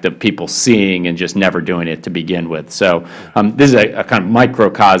effect of people seeing and just never doing it to begin with. So this is a kind of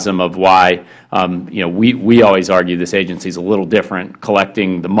microcosm of why we always argue this agency is a little different,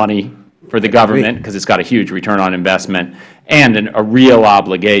 collecting the money for the government because it's got a huge return on investment, and a real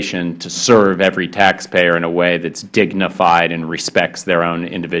obligation to serve every taxpayer in a way that's dignified and respects their own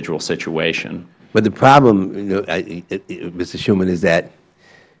individual situation. But the problem, Mr. Schuman, is that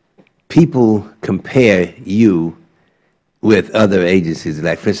people compare you with other agencies.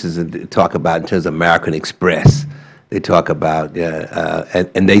 Like, for instance, they talk about in terms of American Express. They talk about,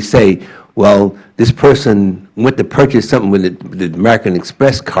 and they say, well, this person went to purchase something with the American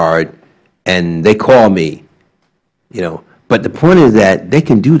Express card, and they call me, But the point is that they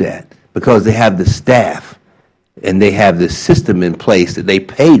can do that because they have the staff and they have the system in place that they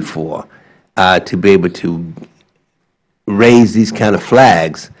paid for to be able to raise these kind of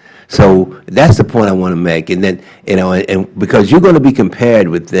flags. So that's the point I want to make. And then, and because you're going to be compared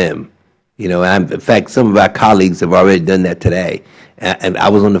with them. In fact, some of our colleagues have already done that today. And I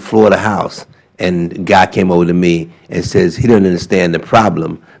was on the floor of the House, and a guy came over to me and says he didn't understand the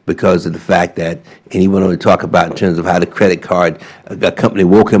problem because of the fact that, and he went on to talk about in terms of how the credit card, a company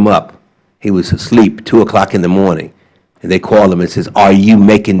woke him up. He was asleep, 2 o'clock in the morning, and they called him and says, "Are you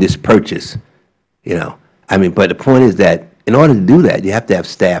making this purchase?" But the point is that in order to do that, you have to have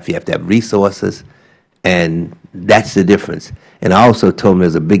staff, you have to have resources, and that's the difference. And I also told him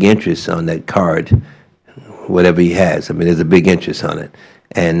there's a big interest on that card, whatever he has. There's a big interest on it.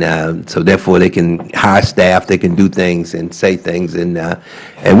 And so therefore they can hire staff, they can do things and say things. And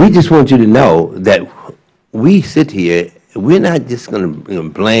we just want you to know that we sit here, we're not just going to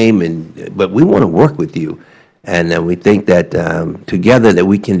blame, but we want to work with you. And we think that together that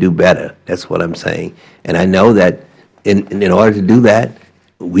we can do better. That's what I'm saying. And I know that in order to do that,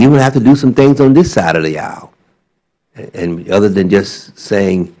 we will have to do some things on this side of the aisle. And other than just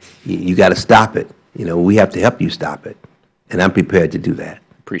saying, you got to stop it, we have to help you stop it. And I'm prepared to do that.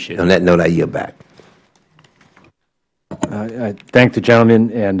 Appreciate it. On that note, I yield back. I thank the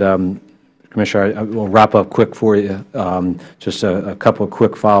gentleman, and Commissioner, I will wrap up quick for you. Just a couple of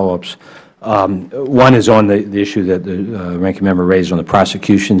quick follow-ups. One is on the issue that the ranking member raised on the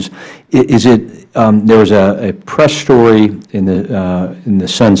prosecutions. Is it there was a press story in the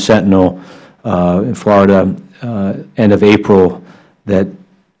Sun Sentinel in Florida end of April that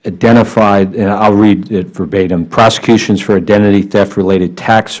identified, and I'll read it verbatim, prosecutions for identity theft-related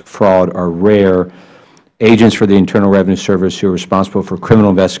tax fraud are rare. Agents for the Internal Revenue Service who are responsible for criminal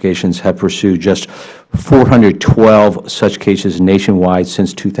investigations have pursued just 412 such cases nationwide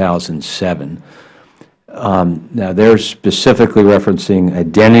since 2007. Now, they're specifically referencing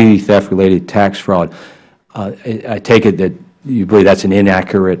identity theft-related tax fraud. I take it that you believe that's an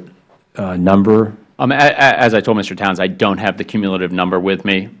inaccurate number? As I told Mr. Towns, I don't have the cumulative number with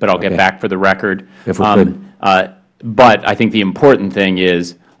me, but I'll get back for the record. If we could. But I think the important thing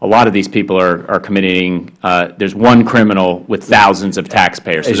is a lot of these people are committing, there's one criminal with thousands of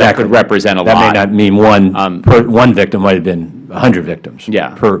taxpayers, so exactly. that could represent a lot. That may not mean one victim, might have been 100 victims.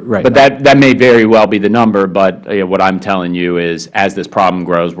 Yeah, right. But that may very well be the number, but what I'm telling you is as this problem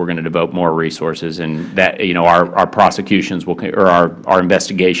grows, we're going to devote more resources, and that our prosecutions will, or our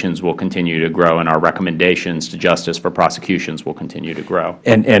investigations will continue to grow, and our recommendations to justice for prosecutions will continue to grow.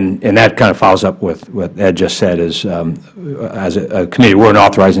 And that kind of follows up with what Ed just said, is as a committee, we're an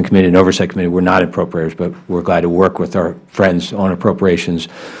authorizing committee, an oversight committee, we're not appropriators, but we're glad to work with our friends on appropriations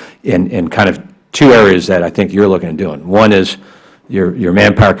in kind of two areas that I think you're looking at doing. One is your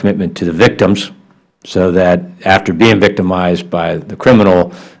manpower commitment to the victims, so that after being victimized by the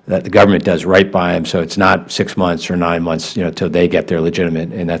criminal, that the government does right by them, so it's not 6 months or 9 months, till they get their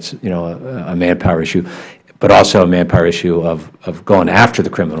legitimate, and that's, a manpower issue, but also a manpower issue of going after the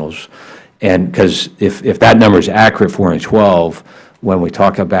criminals. And because if that number is accurate, 412, when we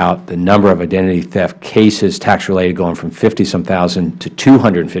talk about the number of identity theft cases, tax-related, going from 50-some thousand to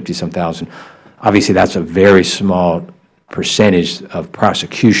 250-some thousand, obviously that's a very small percentage of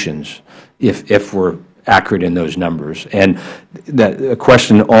prosecutions if we're accurate in those numbers. And that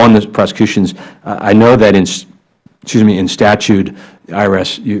question on the prosecutions, I know that in statute,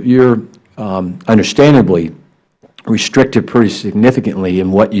 IRS, you're understandably restricted pretty significantly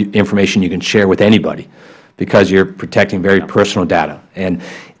in what information you can share with anybody, because you're protecting very personal data. And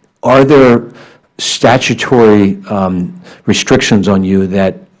are there statutory restrictions on you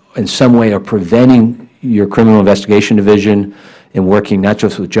that in some way are preventing your criminal investigation division in working not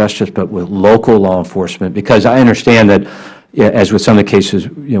just with justice but with local law enforcement? Because I understand that, as with some of the cases,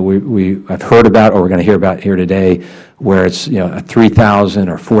 I've heard about, or we're going to hear about here today, where it's 3,000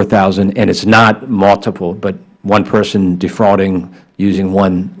 or 4,000, and it's not multiple, but one person defrauding using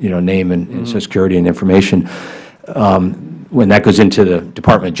one name and Social Security and information. When that goes into the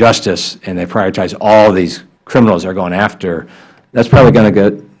Department of Justice and they prioritize all these criminals they're going after, that's probably going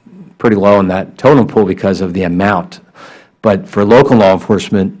to get pretty low in that totem pole because of the amount. But for local law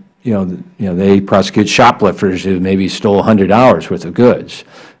enforcement, they prosecute shoplifters who maybe stole $100 worth of goods.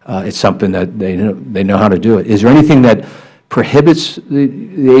 It's something that they know how to do it. Is there anything that prohibits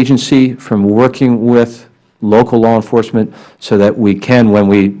the agency from working with local law enforcement so that we can, when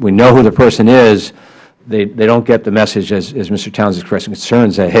we know who the person is, they don't get the message, as Mr. Towns is expressing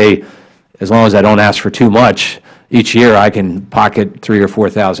concerns, that, hey, as long as I don't ask for too much, each year I can pocket $3,000 or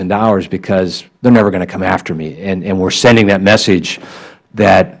 $4,000 because they're never going to come after me. And we're sending that message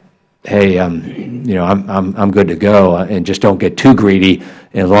that, hey, I'm good to go, and just don't get too greedy.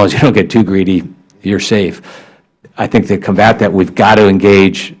 And as long as you don't get too greedy, you're safe. I think to combat that, we've got to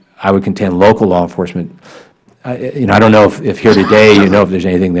engage, I would contend, local law enforcement. I don't know if here today if there's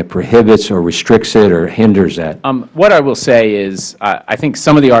anything that prohibits or restricts it or hinders that. What I will say is I think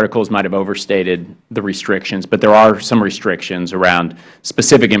some of the articles might have overstated the restrictions, but there are some restrictions around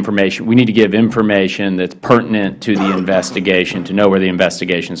specific information. We need to give information that's pertinent to the investigation, to know where the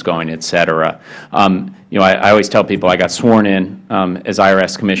investigation is going, et cetera. I always tell people I got sworn in as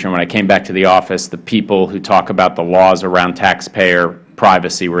IRS Commissioner. When I came back to the office, the people who talk about the laws around taxpayer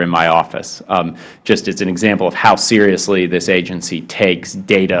privacy were in my office. Just as an example of how seriously this agency takes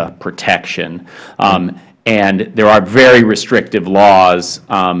data protection. And there are very restrictive laws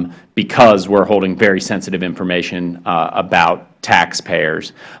because we're holding very sensitive information about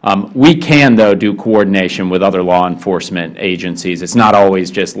taxpayers. We can, though, do coordination with other law enforcement agencies. It's not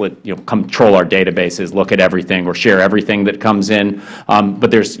always just control our databases, look at everything, or share everything that comes in. But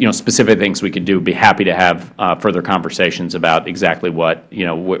there's specific things we could do. Be happy to have further conversations about exactly what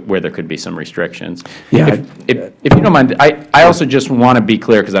where there could be some restrictions. Yeah. If you don't mind, I also just want to be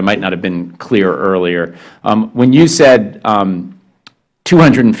clear, because I might not have been clear earlier. When you said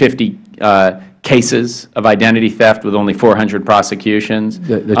 250 cases of identity theft with only 400 prosecutions.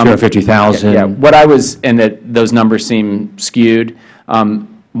 The 250,000. Yeah, what I was, and that those numbers seem skewed.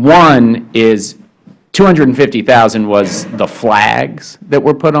 One is 250,000 was the flags that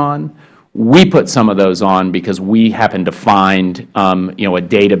were put on. We put some of those on because we happened to find, a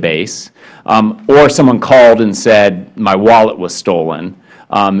database, or someone called and said, my wallet was stolen.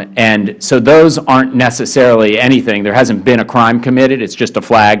 And so those aren't necessarily anything. There hasn't been a crime committed. It's just a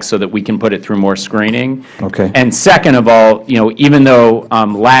flag so that we can put it through more screening. Okay. And second of all, even though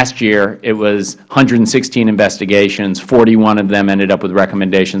last year it was 116 investigations, 41 of them ended up with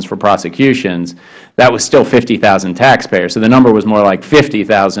recommendations for prosecutions, that was still 50,000 taxpayers. So the number was more like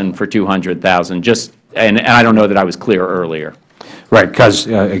 50,000 for 200,000. And I don't know that I was clear earlier. Right, because,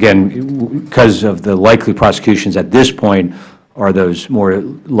 again, because of the likely prosecutions at this point are those more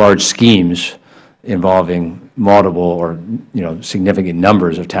large schemes involving multiple or significant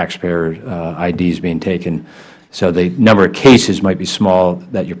numbers of taxpayer IDs being taken. So the number of cases might be small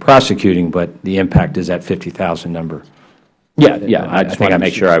that you're prosecuting, but the impact is that 50,000 number. Yeah. I just want to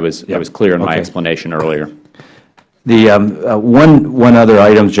make sure I was clear in my explanation earlier. The one other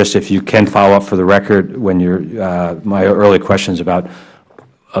item, just if you can follow up for the record, when my early questions about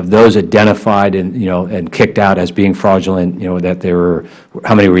of those identified and kicked out as being fraudulent, that there were,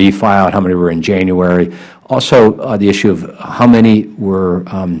 how many were e-filed, how many were in January. Also, the issue of how many were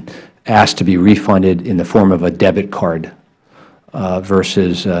asked to be refunded in the form of a debit card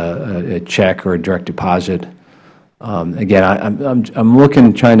versus a check or a direct deposit. Again, I'm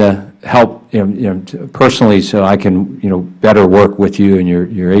looking, trying to help personally, so I can better work with you and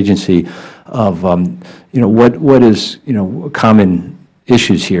your agency of what is common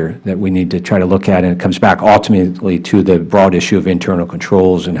issues here that we need to try to look at, and it comes back ultimately to the broad issue of internal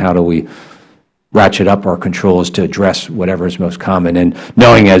controls and how do we ratchet up our controls to address whatever is most common. And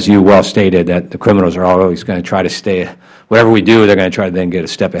knowing, as you well stated, that the criminals are always going to try to stay, whatever we do, they're going to try to then get a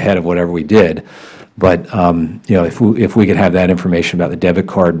step ahead of whatever we did. But you know, if we could have that information about the debit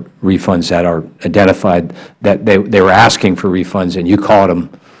card refunds that are identified, that they were asking for refunds and you called them,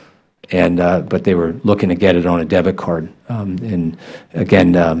 and but they were looking to get it on a debit card. And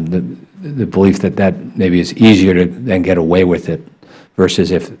again, the belief that maybe is easier to then get away with it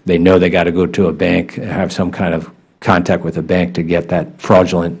versus if they know they got to go to a bank, have some kind of contact with a bank to get that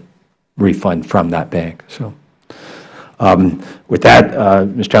fraudulent refund from that bank. So with that,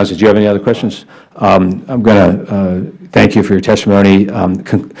 Ms. Townsend, do you have any other questions? I'm going to thank you for your testimony.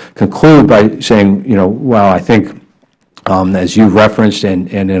 Conclude by saying, you know, while I think as you referenced and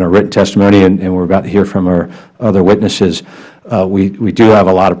in our written testimony, and we're about to hear from our other witnesses, we do have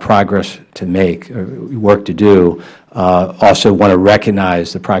a lot of progress to make, work to do. Also want to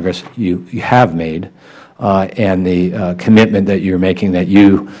recognize the progress you have made and the commitment that you're making, that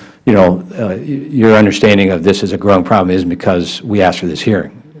you know, your understanding of this as a growing problem isn't because we asked for this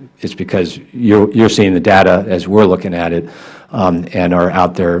hearing. It's because you're seeing the data as we're looking at it, and are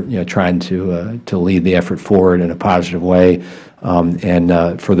out there, you know, trying to lead the effort forward in a positive way.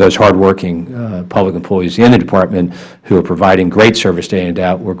 And for those hardworking public employees in the department who are providing great service day in and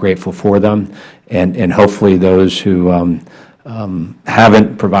out, we're grateful for them. And hopefully those who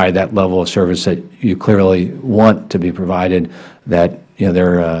haven't provided that level of service that you clearly want to be provided, that you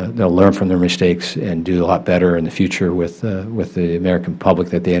know they'll learn from their mistakes and do a lot better in the future with the American public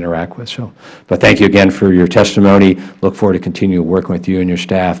that they interact with. So, but thank you again for your testimony. Look forward to continue working with you and your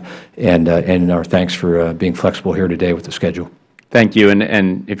staff, and our thanks for being flexible here today with the schedule. Thank you,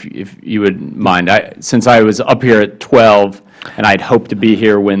 and if you would mind, since I was up here at 12 and I'd hoped to be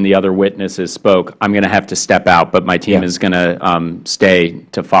here when the other witnesses spoke, I'm going to have to step out, but my team is going to stay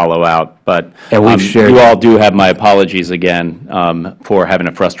to follow out. But you all do have my apologies again for having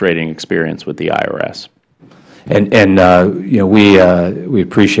a frustrating experience with the IRS. And you know, we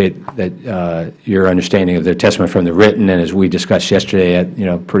appreciate that your understanding of the testimony from the written, and as we discussed yesterday at, you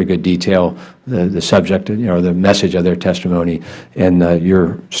know, pretty good detail, the subject, you know, the message of their testimony, and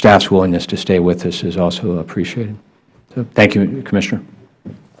your staff's willingness to stay with us is also appreciated. So thank you, Commissioner.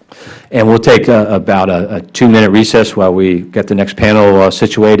 And we'll take about a 2-minute recess while we get the next panel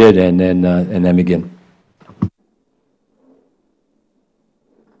situated, and then begin.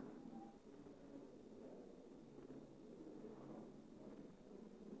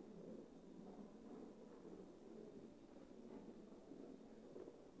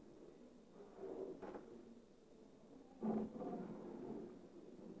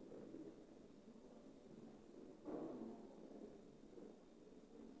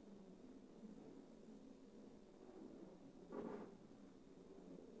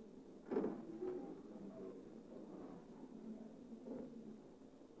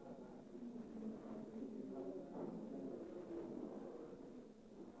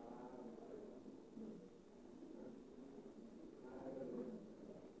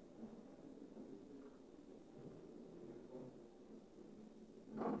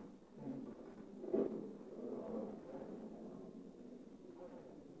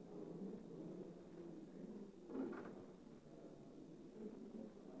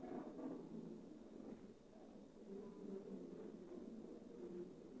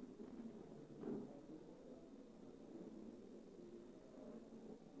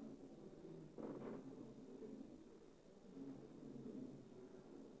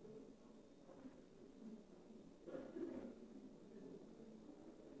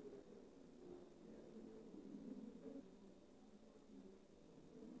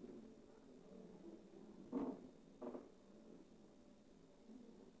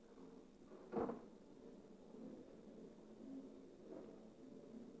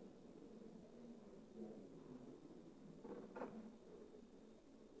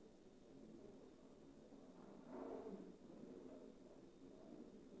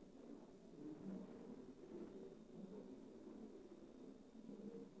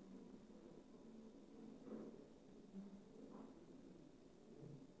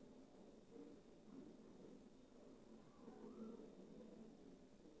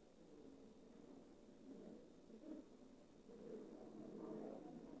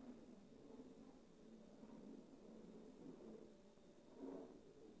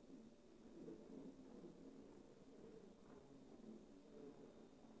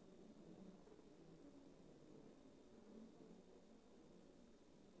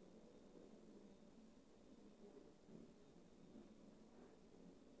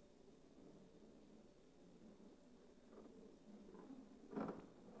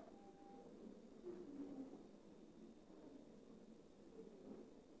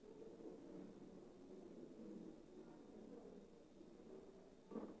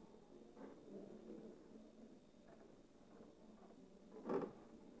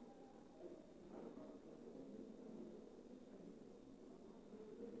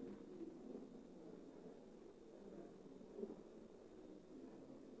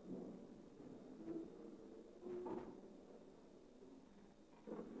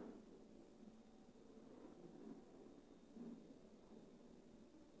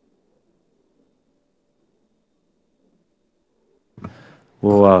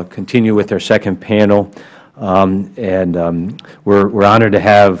 We'll continue with our second panel, we're honored to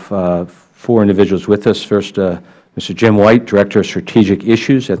have 4 individuals with us. First, Mr. Jim White, Director of Strategic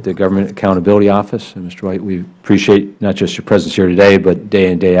Issues at the Government Accountability Office. And Mr. White, we appreciate not just your presence here today, but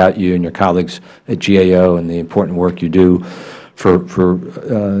day in, day out, you and your colleagues at GAO and the important work you do for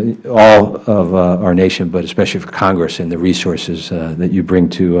all of our nation, but especially for Congress and the resources that you bring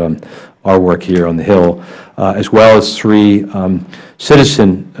to our work here on the Hill, as well as 3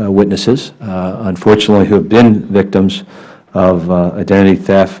 citizen witnesses, unfortunately, who have been victims of identity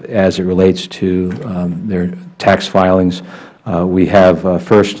theft as it relates to their tax filings. We have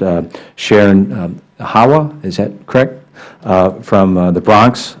first Sharon Hawa, is that correct, from the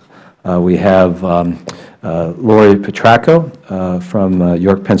Bronx. We have Lori Petracco from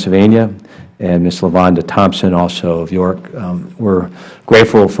York, Pennsylvania, and Ms. LaVonda Thompson, also of York. We're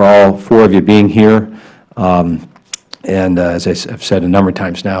grateful for all 4 of you being here. And as I've said a number of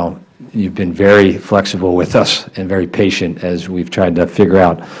times now, you've been very flexible with us and very patient as we've tried to figure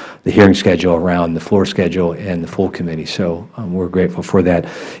out the hearing schedule around the floor schedule and the full committee. So we're grateful for that.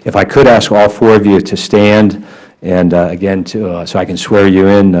 If I could ask all 4 of you to stand, and again, so I can swear you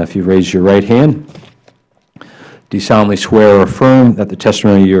in, if you raise your right hand. Do you solemnly swear or affirm that the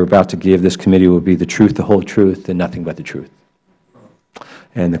testimony you're about to give this committee will be the truth, the whole truth, and nothing but the truth?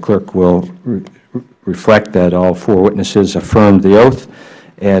 And the clerk will reflect that all 4 witnesses affirmed the oath.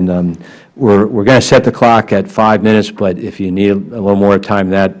 And we're going to set the clock at 5 minutes, but if you need a little more time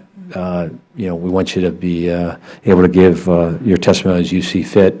than that, we want you to be able to give your testimony as you see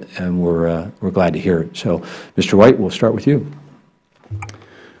fit, and we're glad to hear it. So, Mr. White, we'll start with you.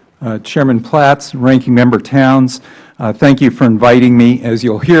 Chairman Platts, Ranking Member Towns, thank you for inviting me. As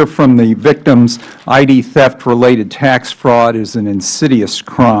you'll hear from the victims, ID theft-related tax fraud is an insidious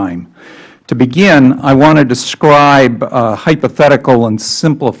crime. To begin, I want to describe a hypothetical and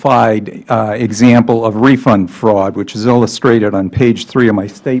simplified example of refund fraud, which is illustrated on page 3 of my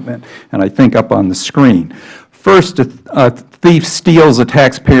statement, and I think up on the screen. First, a thief steals a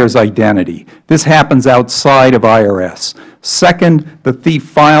taxpayer's identity. This happens outside of IRS. Second, the thief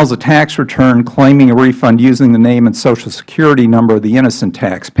files a tax return claiming a refund using the name and Social Security number of the innocent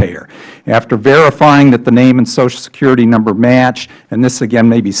taxpayer. After verifying that the name and Social Security number match, and this again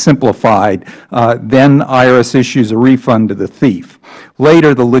may be simplified, then IRS issues a refund to the thief.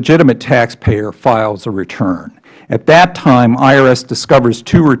 Later, the legitimate taxpayer files a return. At that time, IRS discovers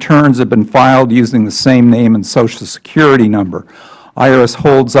 2 returns have been filed using the same name and Social Security number. IRS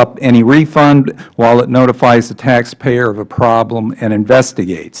holds up any refund while it notifies the taxpayer of a problem and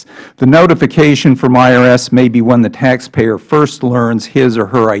investigates. The notification from IRS may be when the taxpayer first learns his or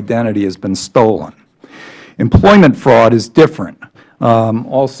her identity has been stolen. Employment fraud is different.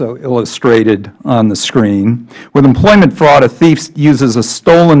 Also illustrated on the screen. With employment fraud, a thief uses a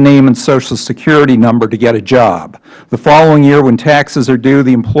stolen name and Social Security number to get a job. The following year, when taxes are due,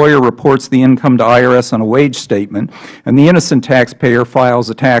 the employer reports the income to IRS on a wage statement, and the innocent taxpayer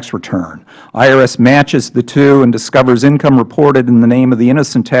files a tax return. IRS matches the 2 and discovers income reported in the name of the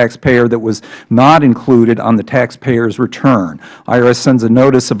innocent taxpayer that was not included on the taxpayer's return. IRS sends a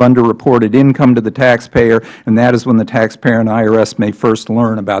notice of underreported income to the taxpayer, and that is when the taxpayer and IRS may first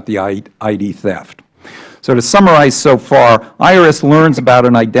learn about the ID theft. So to summarize so far, IRS learns about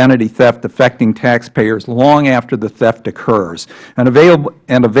an identity theft affecting taxpayers long after the theft occurs, and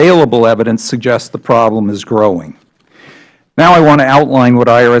available evidence suggests the problem is growing. Now I want to outline what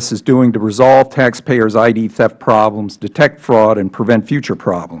IRS is doing to resolve taxpayers' ID theft problems, detect fraud, and prevent future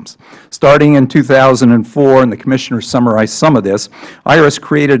problems. Starting in 2004, and the Commissioner summarized some of this, IRS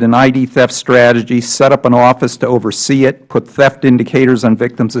created an ID theft strategy, set up an office to oversee it, put theft indicators on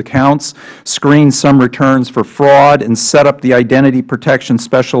victims' accounts, screened some returns for fraud, and set up the Identity Protection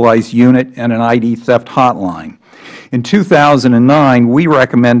Specialized Unit and an ID theft hotline. In 2009, we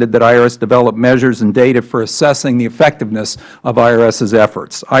recommended that IRS develop measures and data for assessing the effectiveness of IRS's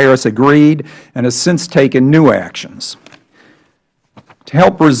efforts. IRS agreed and has since taken new actions. To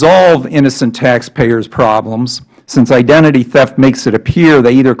help resolve innocent taxpayers' problems, since identity theft makes it appear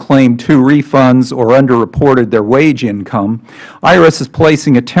they either claimed 2 refunds or underreported their wage income, IRS is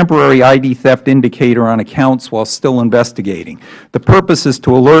placing a temporary ID theft indicator on accounts while still investigating. The purpose is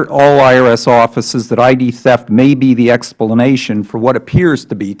to alert all IRS offices that ID theft may be the explanation for what appears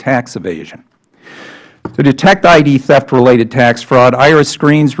to be tax evasion. To detect ID theft-related tax fraud, IRS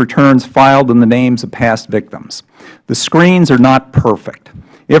screens returns filed in the names of past victims. The screens are not perfect.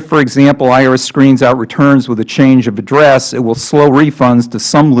 If, for example, IRS screens out returns with a change of address, it will slow refunds to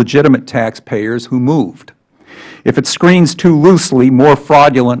some legitimate taxpayers who moved. If it screens too loosely, more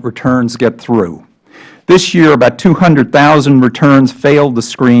fraudulent returns get through. This year, about 200,000 returns failed the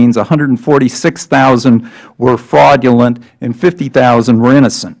screens, 146,000 were fraudulent, and 50,000 were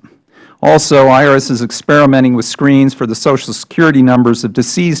innocent. Also, IRS is experimenting with screens for the Social Security numbers of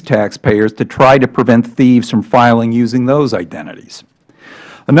deceased taxpayers to try to prevent thieves from filing using those identities.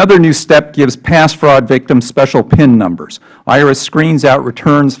 Another new step gives past fraud victims special PIN numbers. IRS screens out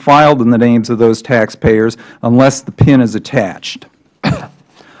returns filed in the names of those taxpayers unless the PIN is attached.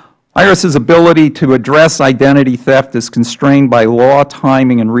 IRS's ability to address identity theft is constrained by law,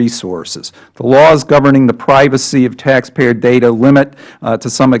 timing, and resources. The laws governing the privacy of taxpayer data limit, to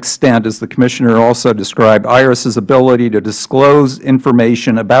some extent, as the Commissioner also described, IRS's ability to disclose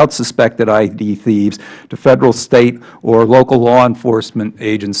information about suspected ID thieves to Federal, State, or local law enforcement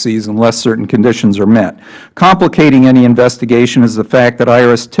agencies unless certain conditions are met. Complicating any investigation is the fact that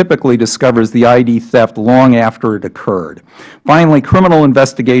IRS typically discovers the ID theft long after it occurred. Finally, criminal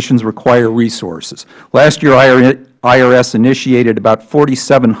investigations require resources. Last year, IRS initiated about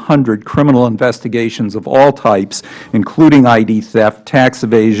 4,700 criminal investigations of all types, including ID theft, tax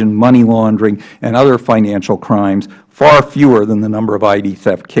evasion, money laundering, and other financial crimes, far fewer than the number of ID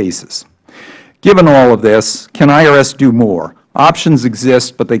theft cases. Given all of this, can IRS do more? Options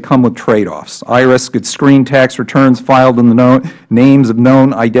exist, but they come with trade-offs. IRS could screen tax returns filed in the names of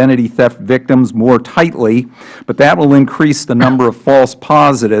known identity theft victims more tightly, but that will increase the number of false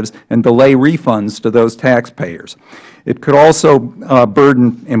positives and delay refunds to those taxpayers. It could also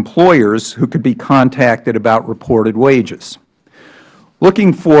burden employers who could be contacted about reported wages.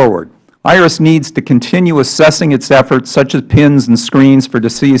 Looking forward, IRS needs to continue assessing its efforts, such as PINs and screens for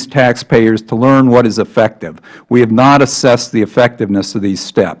deceased taxpayers, to learn what is effective. We have not assessed the effectiveness of these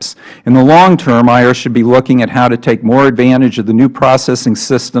steps. In the long term, IRS should be looking at how to take more advantage of the new processing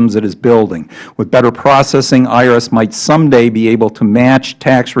systems it is building. With better processing, IRS might someday be able to match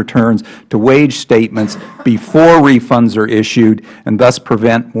tax returns to wage statements before refunds are issued and thus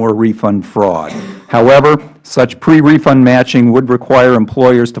prevent more refund fraud. However, such pre-refund matching would require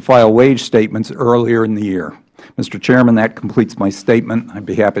employers to file wage statements earlier in the year. Mr. Chairman, that completes my statement. I'd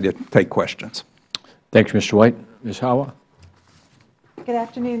be happy to take questions. Thank you, Mr. White. Ms. Hawa. Good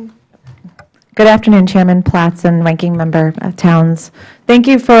afternoon. Good afternoon, Chairman Platts and Ranking Member Towns. Thank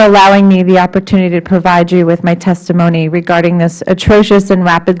you for allowing me the opportunity to provide you with my testimony regarding this atrocious and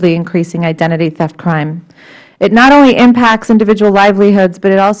rapidly increasing identity theft crime. It not only impacts individual livelihoods,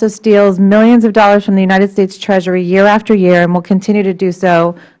 but it also steals millions of dollars from the United States Treasury year after year and will continue to do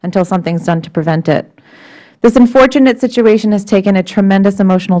so until something is done to prevent it. This unfortunate situation has taken a tremendous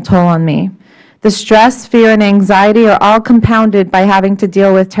emotional toll on me. The stress, fear, and anxiety are all compounded by having to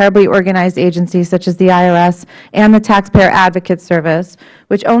deal with terribly organized agencies such as the IRS and the Taxpayer Advocate Service,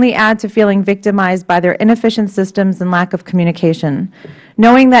 which only add to feeling victimized by their inefficient systems and lack of communication.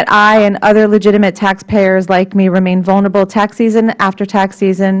 Knowing that I and other legitimate taxpayers like me remain vulnerable tax season after tax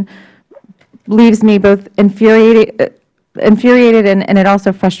season leaves me both infuriated and it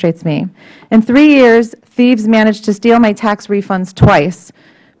also frustrates me. In 3 years, thieves managed to steal my tax refunds twice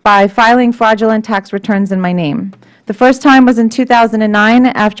by filing fraudulent tax returns in my name. The first time was in 2009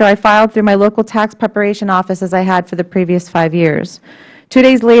 after I filed through my local tax preparation office as I had for the previous 5 years. 2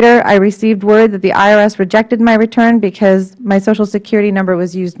 days later, I received word that the IRS rejected my return because my Social Security number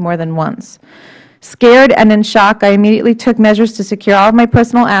was used more than once. Scared and in shock, I immediately took measures to secure all of my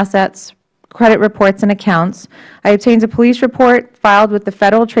personal assets, credit reports, and accounts. I obtained a police report, filed with the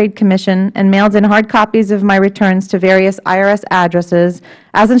Federal Trade Commission, and mailed in hard copies of my returns to various IRS addresses,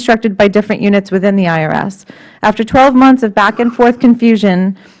 as instructed by different units within the IRS. After 12 months of back-and-forth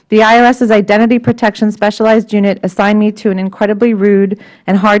confusion, the IRS's Identity Protection Specialized Unit assigned me to an incredibly rude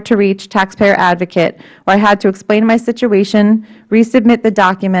and hard-to-reach taxpayer advocate, where I had to explain my situation, resubmit the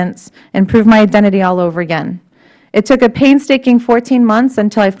documents, and prove my identity all over again. It took a painstaking 14 months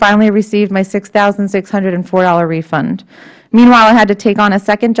until I finally received my $6,604 refund. Meanwhile, I had to take on a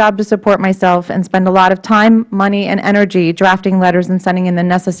second job to support myself and spend a lot of time, money, and energy drafting letters and sending in the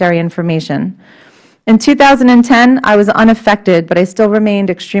necessary information. In 2010, I was unaffected, but I still remained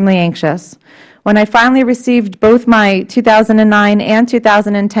extremely anxious. When I finally received both my 2009 and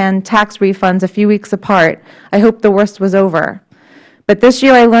 2010 tax refunds a few weeks apart, I hoped the worst was over. But this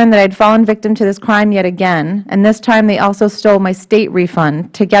year I learned that I had fallen victim to this crime yet again, and this time they also stole my state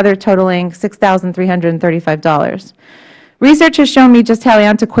refund, together totaling $6,335. Research has shown me just how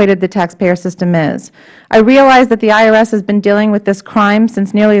antiquated the taxpayer system is. I realize that the IRS has been dealing with this crime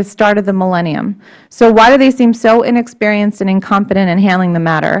since nearly the start of the millennium. So why do they seem so inexperienced and incompetent in handling the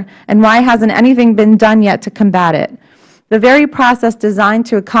matter? And why hasn't anything been done yet to combat it? The very process designed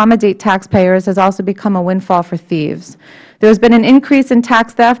to accommodate taxpayers has also become a windfall for thieves. There has been an increase in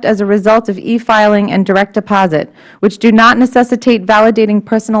tax theft as a result of e-filing and direct deposit, which do not necessitate validating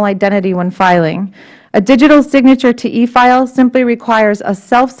personal identity when filing. A digital signature to e-file simply requires a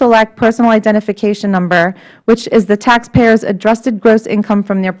self-select personal identification number, which is the taxpayer's adjusted gross income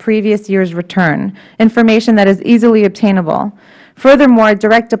from their previous year's return, information that is easily obtainable. Furthermore,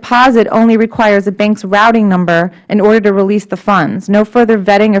 direct deposit only requires a bank's routing number in order to release the funds. No further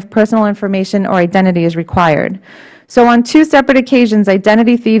vetting of personal information or identity is required. So on 2 separate occasions,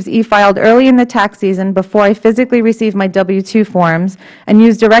 identity thieves e-filed early in the tax season before I physically received my W-2 forms and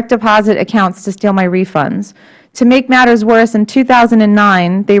used direct deposit accounts to steal my refunds. To make matters worse, in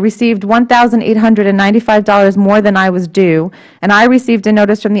 2009, they received $1,895 more than I was due, and I received a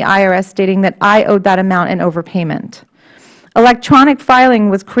notice from the IRS stating that I owed that amount in overpayment. Electronic filing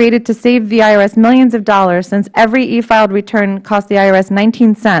was created to save the IRS millions of dollars, since every e-filed return cost the IRS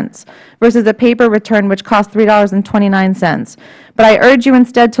 19 cents versus a paper return which cost $3.29. But I urge you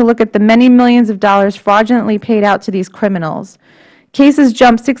instead to look at the many millions of dollars fraudulently paid out to these criminals. Cases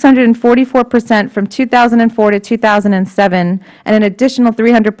jumped 644% from 2004 to 2007, and an additional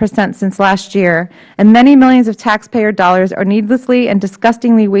 300% since last year, and many millions of taxpayer dollars are needlessly and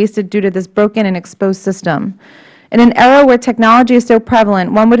disgustingly wasted due to this broken and exposed system. In an era where technology is so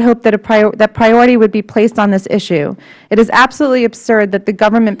prevalent, one would hope that priority would be placed on this issue. It is absolutely absurd that the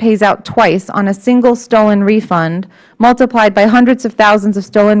government pays out twice on a single stolen refund, multiplied by hundreds of thousands of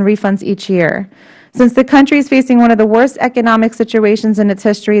stolen refunds each year. Since the country is facing one of the worst economic situations in its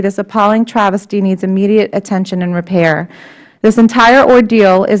history, this appalling travesty needs immediate attention and repair. This entire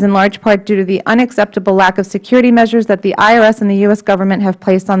ordeal is in large part due to the unacceptable lack of security measures that the IRS and the U.S. government have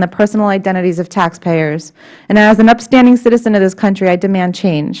placed on the personal identities of taxpayers. And as an upstanding citizen of this country, I demand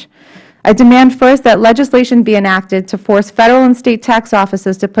change. I demand first that legislation be enacted to force federal and state tax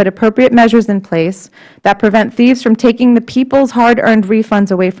offices to put appropriate measures in place that prevent thieves from taking the people's hard-earned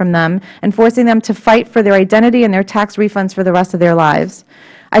refunds away from them and forcing them to fight for their identity and their tax refunds for the rest of their lives.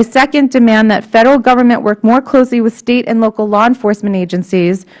 I second demand that federal government work more closely with state and local law enforcement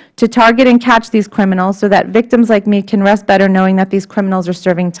agencies to target and catch these criminals so that victims like me can rest better knowing that these criminals are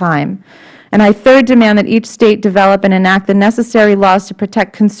serving time. And I third demand that each state develop and enact the necessary laws to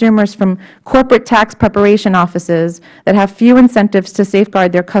protect consumers from corporate tax preparation offices that have few incentives to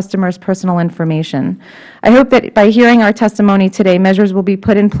safeguard their customers' personal information. I hope that by hearing our testimony today, measures will be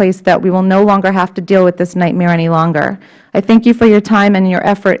put in place that we will no longer have to deal with this nightmare any longer. I thank you for your time and your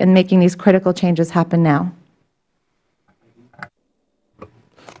effort in making these critical changes happen now.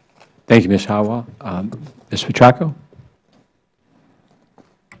 Thank you, Ms. Hawa. Ms. Petracco?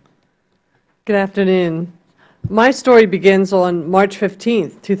 Good afternoon. My story begins on March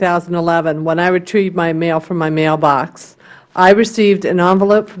 15, 2011, when I retrieved my mail from my mailbox. I received an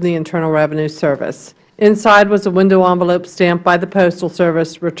envelope from the Internal Revenue Service. Inside was a window envelope stamped by the Postal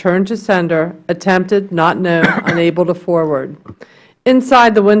Service, returned to sender, attempted, not known, unable to forward.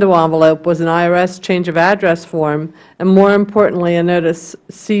 Inside the window envelope was an IRS change of address form, and more importantly, a notice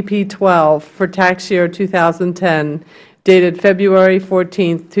CP-12 for tax year 2010, dated February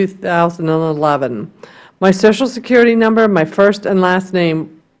 14, 2011. My Social Security number, my first and last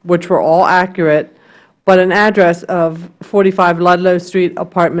name, which were all accurate, but an address of 45 Ludlow Street,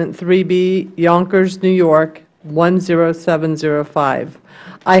 Apartment 3B, Yonkers, New York, 10705.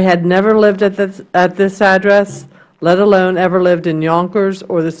 I had never lived at this address, let alone ever lived in Yonkers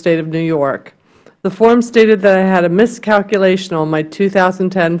or the state of New York. The form stated that I had a miscalculation on my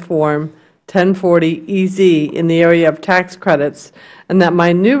 2010 Form 1040-EZ in the area of tax credits, and that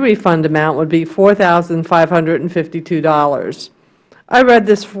my new refund amount would be $4,552. I read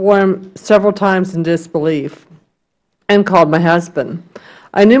this form several times in disbelief and called my husband.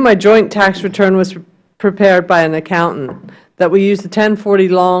 I knew my joint tax return was prepared by an accountant, that we used the 1040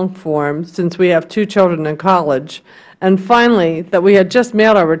 long form since we have 2 children in college, and finally, that we had just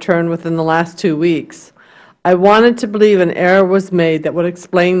mailed our return within the last 2 weeks. I wanted to believe an error was made that would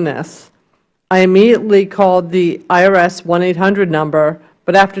explain this. I immediately called the IRS 1-800 number,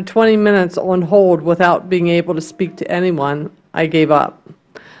 but after 20 minutes on hold without being able to speak to anyone, I gave up.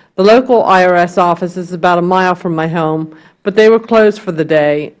 The local IRS office is about a mile from my home, but they were closed for the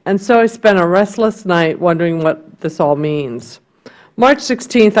day, and so I spent a restless night wondering what this all means. March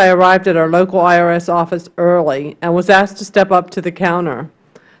 16th, I arrived at our local IRS office early and was asked to step up to the counter.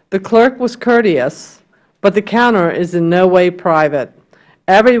 The clerk was courteous, but the counter is in no way private.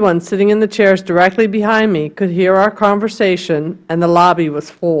 Everyone sitting in the chairs directly behind me could hear our conversation, and the lobby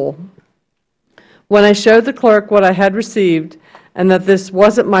was full. When I showed the clerk what I had received and that this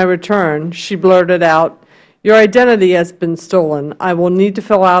wasn't my return, she blurted out, Your identity has been stolen. I will need to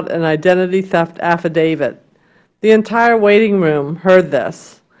fill out an identity theft affidavit. The entire waiting room heard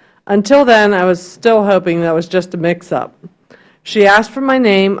this. Until then, I was still hoping that was just a mix-up. She asked for my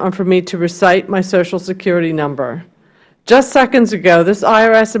name and for me to recite my Social Security number. Just seconds ago, this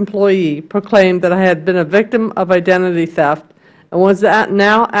IRS employee proclaimed that I had been a victim of identity theft and was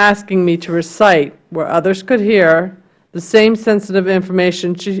now asking me to recite, where others could hear, the same sensitive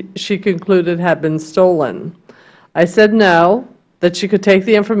information she concluded had been stolen. I said no, that she could take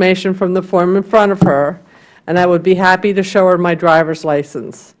the information from the form in front of her, and I would be happy to show her my driver's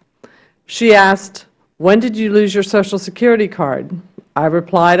license. She asked, "When did you lose your Social Security card?" I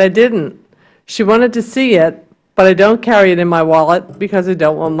replied I didn't. She wanted to see it, but I don't carry it in my wallet because I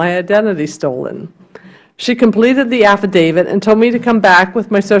don't want my identity stolen. She completed the affidavit and told me to come back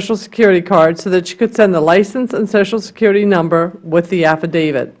with my Social Security card so that she could send the license and Social Security number with the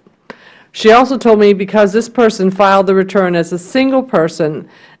affidavit. She also told me because this person filed the return as a single person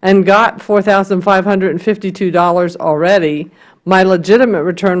and got $4,552 already, my legitimate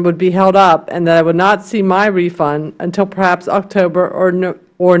return would be held up and that I would not see my refund until perhaps October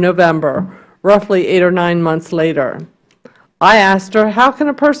or November, roughly 8 or 9 months later. I asked her, how can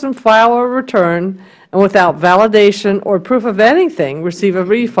a person file a return and without validation or proof of anything receive a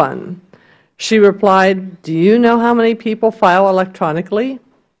refund? She replied, do you know how many people file electronically?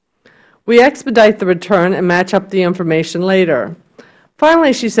 We expedite the return and match up the information later.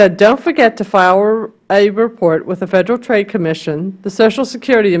 Finally, she said, don't forget to file a report with the Federal Trade Commission, the Social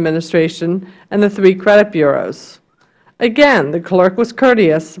Security Administration, and the 3 credit bureaus. Again, the clerk was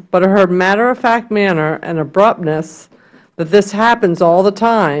courteous, but her matter-of-fact manner and abruptness that this happens all the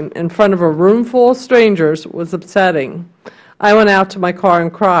time in front of a room full of strangers was upsetting. I went out to my car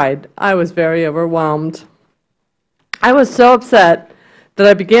and cried. I was very overwhelmed. I was so upset that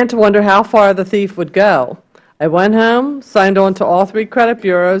I began to wonder how far the thief would go. I went home, signed on to all 3 credit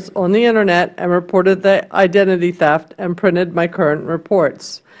bureaus on the Internet, and reported the identity theft and printed my current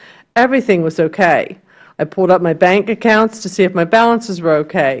reports. Everything was okay. I pulled up my bank accounts to see if my balances were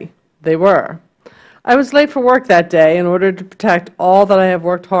okay. They were. I was late for work that day in order to protect all that I have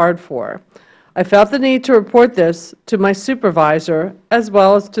worked hard for. I felt the need to report this to my supervisor as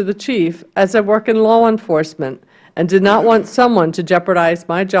well as to the chief, as I work in law enforcement and did not want someone to jeopardize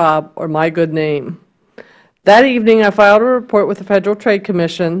my job or my good name. That evening, I filed a report with the Federal Trade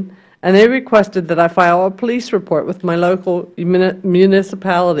Commission, and they requested that I file a police report with my local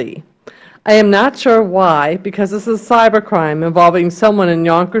municipality. I am not sure why, because this is a cybercrime involving someone in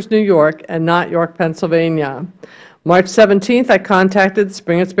Yonkers, New York, and not York, Pennsylvania. March 17th, I contacted the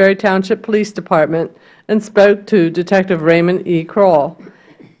Springersbury Township Police Department and spoke to Detective Raymond E. Kroll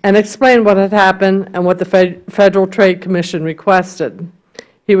and explained what had happened and what the Federal Trade Commission requested.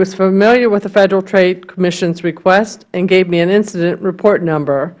 He was familiar with the Federal Trade Commission's request and gave me an incident report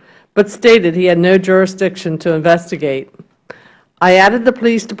number, but stated he had no jurisdiction to investigate. I added the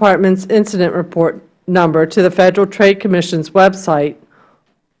police department's incident report number to the Federal Trade Commission's website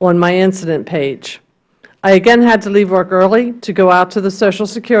on my incident page. I again had to leave work early to go out to the Social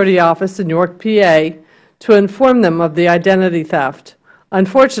Security office in York, PA, to inform them of the identity theft.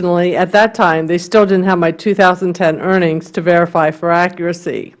 Unfortunately, at that time, they still didn't have my 2010 earnings to verify for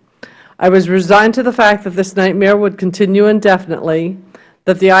accuracy. I was resigned to the fact that this nightmare would continue indefinitely,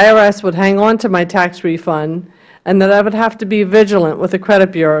 that the IRS would hang on to my tax refund, and that I would have to be vigilant with the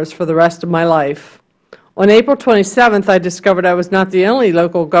credit bureaus for the rest of my life. On April 27th, I discovered I was not the only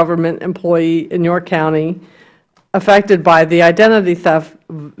local government employee in York County affected by the identity theft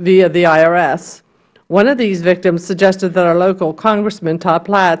via the IRS. One of these victims suggested that our local Congressman, Todd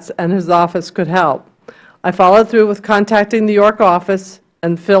Platts, and his office could help. I followed through with contacting the York office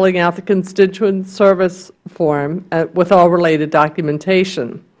and filling out the constituent service form with all related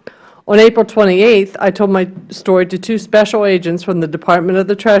documentation. On April 28th, I told my story to 2 special agents from the Department of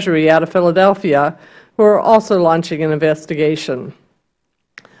the Treasury out of Philadelphia who are also launching an investigation.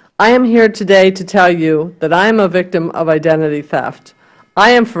 I am here today to tell you that I am a victim of identity theft.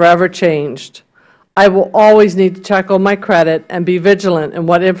 I am forever changed. I will always need to check on my credit and be vigilant in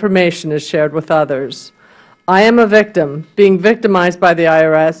what information is shared with others. I am a victim, being victimized by the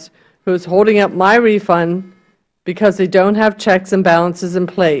IRS, who is holding up my refund because they don't have checks and balances in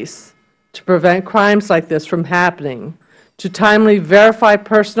place to prevent crimes like this from happening, to timely verify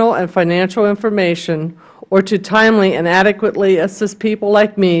personal and financial information, or to timely and adequately assist people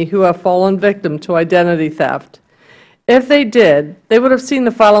like me who have fallen victim to identity theft. If they did, they would have seen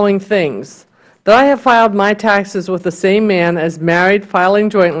the following things: that I have filed my taxes with the same man as married filing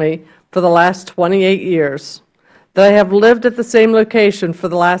jointly for the last 28 years, that I have lived at the same location for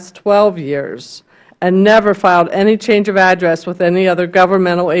the last 12 years, and never filed any change of address with any other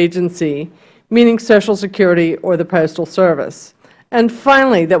governmental agency, meaning Social Security or the Postal Service. And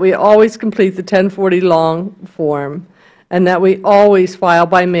finally, that we always complete the 1040 long form, and that we always file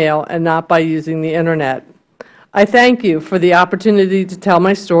by mail and not by using the Internet. I thank you for the opportunity to tell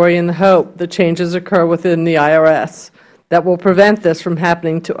my story in the hope that changes occur within the IRS that will prevent this from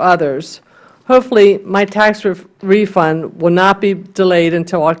happening to others. Hopefully, my tax refund will not be delayed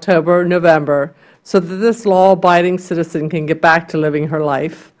until October or November so that this law-abiding citizen can get back to living her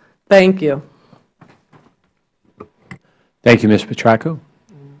life. Thank you. Thank you, Ms. Petracco.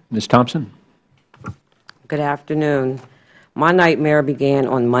 Ms. Thompson. Good afternoon. My nightmare began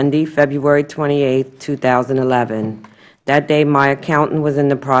on Monday, February 28, 2011. That day, my accountant was in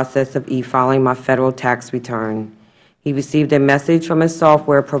the process of e-filing my Federal tax return. He received a message from his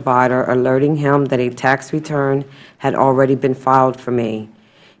software provider alerting him that a tax return had already been filed for me.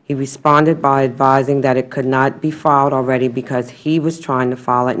 He responded by advising that it could not be filed already because he was trying to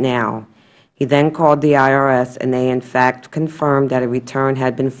file it now. He then called the IRS, and they in fact confirmed that a return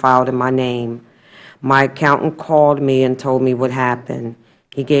had been filed in my name. My accountant called me and told me what happened.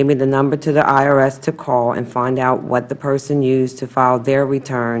 He gave me the number to the IRS to call and find out what the person used to file their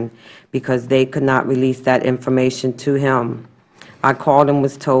return because they could not release that information to him. I called and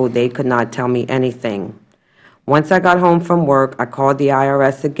was told they could not tell me anything. Once I got home from work, I called the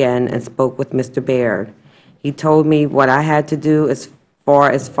IRS again and spoke with Mr. Baird. He told me what I had to do as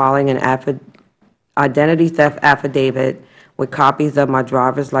far as filing an identity theft affidavit with copies of my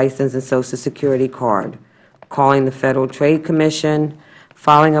driver's license and Social Security card, calling the Federal Trade Commission,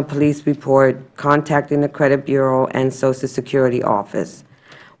 filing a police report, contacting the Credit Bureau and Social Security office.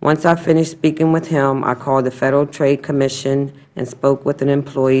 Once I finished speaking with him, I called the Federal Trade Commission and spoke with an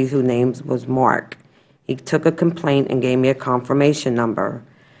employee whose name was Mark. He took a complaint and gave me a confirmation number.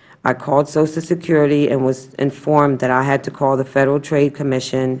 I called Social Security and was informed that I had to call the Federal Trade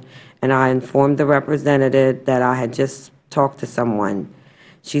Commission, and I informed the representative that I had just talked to someone.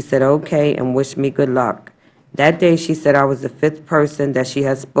 She said okay and wished me good luck. That day she said I was the 5th person that she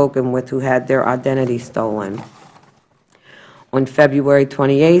had spoken with who had their identity stolen. On February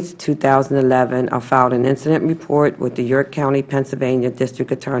 28, 2011, I filed an incident report with the York County, Pennsylvania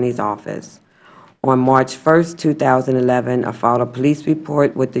District Attorney's Office. On March 1, 2011, I filed a police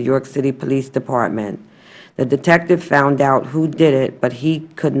report with the York City Police Department. The detective found out who did it, but he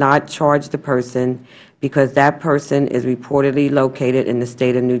could not charge the person because that person is reportedly located in the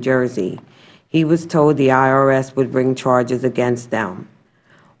state of New Jersey. He was told the IRS would bring charges against them.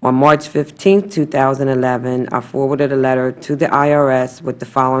 On March 15, 2011, I forwarded a letter to the IRS with the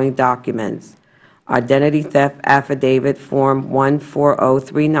following documents: Identity Theft Affidavit Form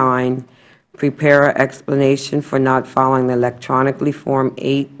 14039, prepare an explanation for not filing the electronically Form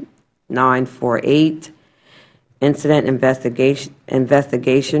 8948, incident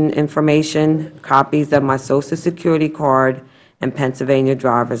investigation information, copies of my Social Security card, and Pennsylvania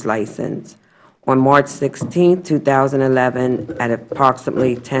driver's license. On March 16, 2011, at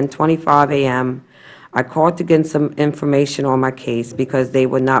approximately 10:25 a.m., I called to get some information on my case because they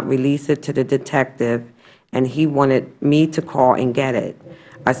would not release it to the detective, and he wanted me to call and get it.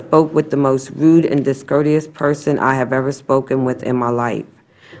 I spoke with the most rude and discourteous person I have ever spoken with in my life.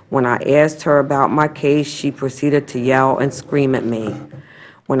 When I asked her about my case, she proceeded to yell and scream at me.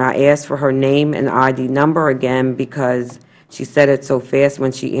 When I asked for her name and ID number again because she said it so fast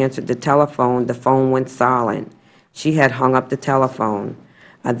when she answered the phone went silent. She had hung up the telephone.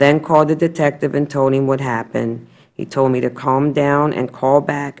 I then called the detective and told him what happened. He told me to calm down and call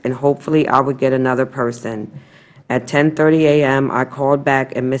back, and hopefully I would get another person. At 10:30 a.m., I called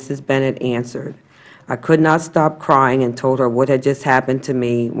back and Mrs. Bennett answered. I could not stop crying and told her what had just happened to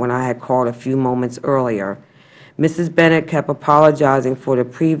me when I had called a few moments earlier. Mrs. Bennett kept apologizing for the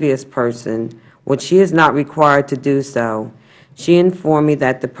previous person, which she is not required to do so. She informed me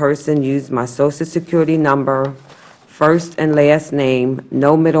that the person used my Social Security number, first and last name,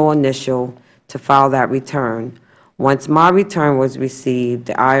 no middle initial, to file that return. Once my return was received,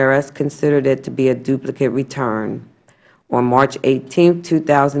 the IRS considered it to be a duplicate return. On March 18,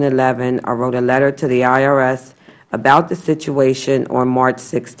 2011, I wrote a letter to the IRS about the situation on March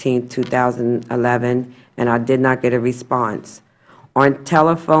 16, 2011, and I did not get a response. On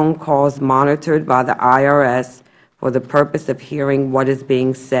telephone calls monitored by the IRS for the purpose of hearing what is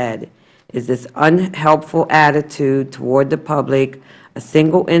being said. Is this unhelpful attitude toward the public a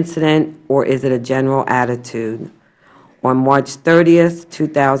single incident, or is it a general attitude? On March 30,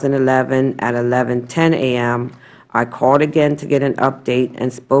 2011, at 11:10 a.m., I called again to get an update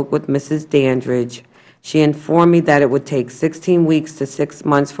and spoke with Mrs. Dandridge. She informed me that it would take 16 weeks to 6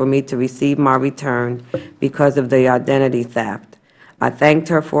 months for me to receive my return because of the identity theft. I thanked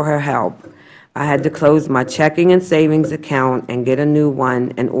her for her help. I had to close my checking and savings account and get a new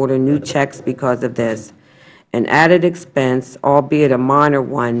one and order new checks because of this. An added expense, albeit a minor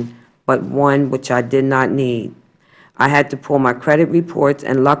one, but one which I did not need. I had to pull my credit reports,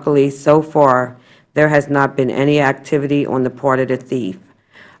 and luckily, so far, there has not been any activity on the part of the thief.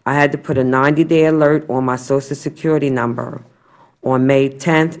 I had to put a 90-day alert on my Social Security number. On May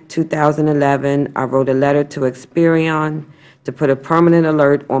 10, 2011, I wrote a letter to Experian to put a permanent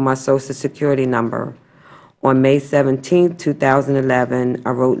alert on my Social Security number. On May 17, 2011, I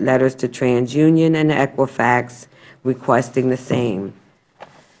wrote letters to TransUnion and Equifax requesting the same.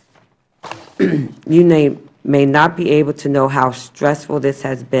 You may not be able to know how stressful this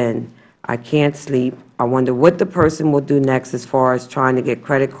has been. I can't sleep. I wonder what the person will do next as far as trying to get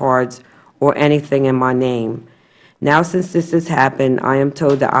credit cards or anything in my name. Now, since this has happened, I am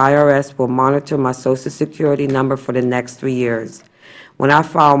told the IRS will monitor my Social Security number for the next 3 years. When I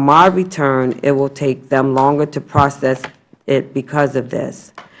file my return, it will take them longer to process it because of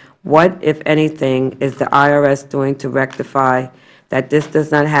this. What, if anything, is the IRS doing to rectify that this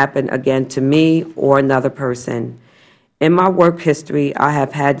does not happen again to me or another person? In my work history, I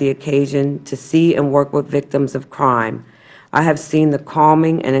have had the occasion to see and work with victims of crime. I have seen the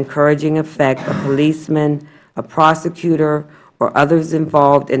calming and encouraging effect a policeman, a prosecutor, or others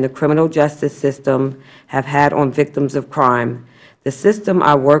involved in the criminal justice system have had on victims of crime. The system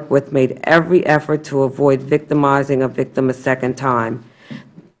I work with made every effort to avoid victimizing a victim a second time.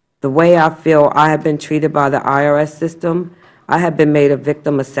 The way I feel I have been treated by the IRS system, I have been made a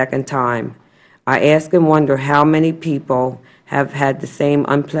victim a second time. I ask and wonder how many people have had the same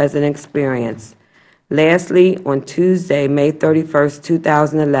unpleasant experience. Lastly, on Tuesday, May 31,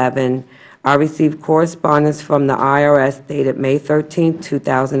 2011, I received correspondence from the IRS dated May 13,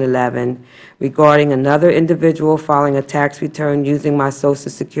 2011, regarding another individual filing a tax return using my Social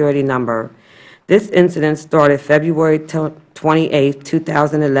Security number. This incident started February 28,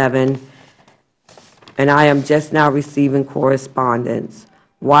 2011, and I am just now receiving correspondence.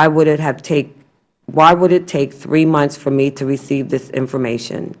 Why would it take 3 months for me to receive this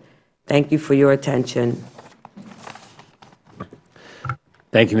information? Thank you for your attention.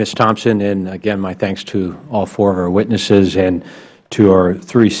 Thank you, Ms. Thompson, and again, my thanks to all 4 of our witnesses and to our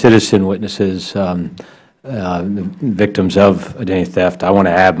 3 citizen witnesses, victims of identity theft. I want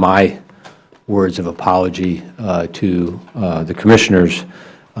to add my words of apology to the Commissioners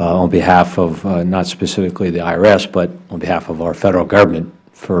on behalf of not specifically the IRS, but on behalf of our Federal Government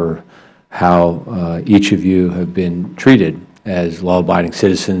for how each of you have been treated as law-abiding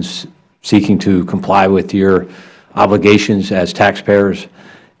citizens seeking to comply with your obligations as taxpayers,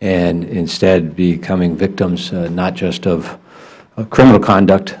 and instead becoming victims not just of criminal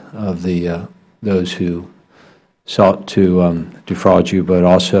conduct of those who sought to defraud you, but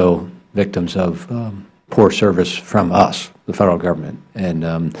also victims of poor service from us, the Federal Government. And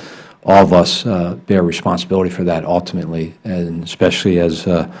all of us bear responsibility for that ultimately, and especially as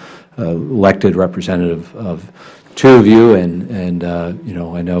elected representative of 2 of you, and you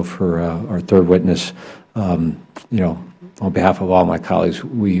know, I know for our 3rd witness, you know, on behalf of all my colleagues,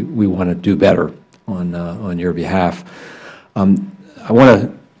 we want to do better on your behalf. I want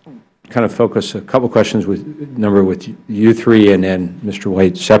to kind of focus a couple questions with you 3 and then Mr.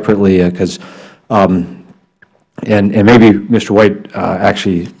 White separately, because and maybe Mr. White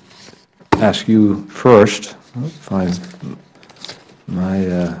actually ask you first. I'll find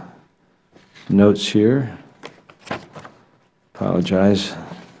my notes here. Apologize.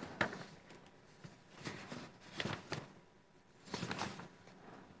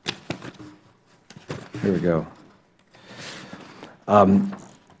 Here we go.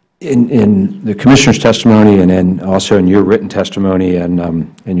 In the Commissioner's testimony and then also in your written testimony and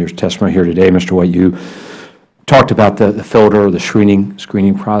in your testimony here today, Mr. White, you talked about the filter, the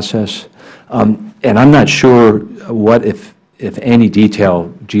screening process. And I'm not sure what, if any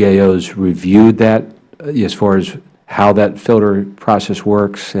detail, GAOs reviewed that as far as how that filter process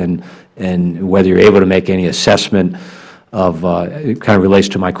works and whether you're able to make any assessment of, it kind of relates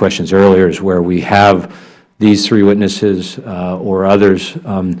to my questions earlier, is where we have these 3 witnesses or others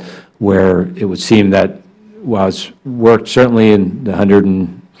where it would seem that while it's worked certainly in the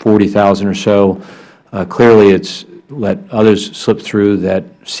 140,000 or so, clearly it's let others slip through that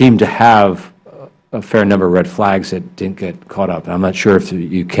seem to have a fair number of red flags that didn't get caught up. I'm not sure if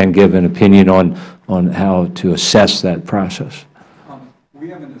you can give an opinion on how to assess that process.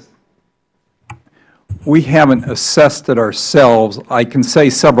 We haven't assessed it ourselves. I can say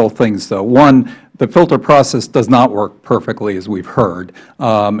several things, though. One, the filter process does not work perfectly, as we've heard,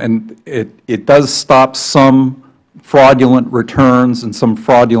 and it does stop some fraudulent returns and some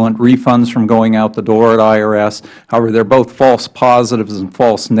fraudulent refunds from going out the door at IRS. However, they're both false positives and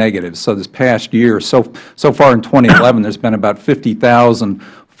false negatives. So this past year, so far in 2011, there's been about 50,000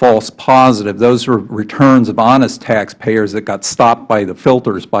 false positive. Those are returns of honest taxpayers that got stopped by the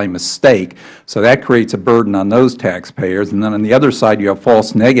filters by mistake. So that creates a burden on those taxpayers. And then on the other side, you have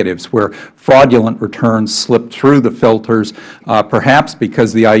false negatives where fraudulent returns slip through the filters, perhaps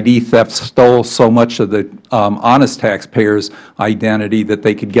because the ID theft stole so much of the honest taxpayers' identity that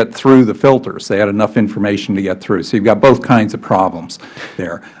they could get through the filters. They had enough information to get through. So you've got both kinds of problems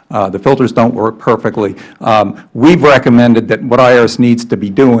there. The filters don't work perfectly. We've recommended that what IRS needs to be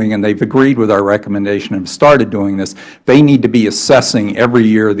doing, and they've agreed with our recommendation and started doing this, they need to be assessing every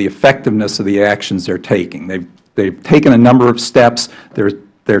year the effectiveness of the actions they're taking. They've taken a number of steps.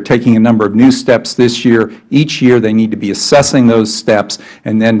 They're taking a number of new steps this year. Each year they need to be assessing those steps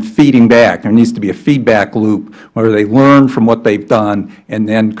and then feeding back. There needs to be a feedback loop where they learn from what they've done and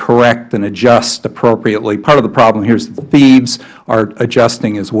then correct and adjust appropriately. Part of the problem here is that thieves are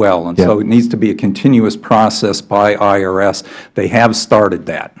adjusting as well, and so it needs to be a continuous process by IRS. They have started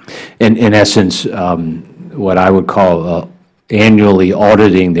that. In essence, what I would call annually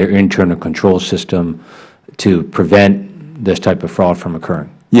auditing their internal control system to prevent this type of fraud from occurring.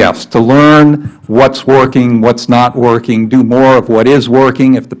 Yes, to learn what's working, what's not working, do more of what is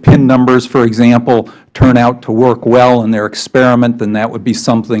working. If the PIN numbers, for example, turn out to work well in their experiment, then that would be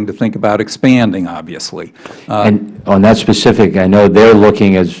something to think about expanding, obviously. And on that specific, I know they're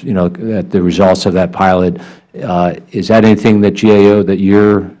looking at the results of that pilot. Is that anything that GAO, that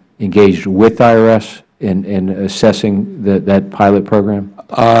you're engaged with IRS in assessing that pilot program?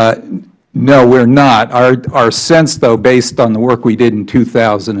 No, we're not. Our sense, though, based on the work we did in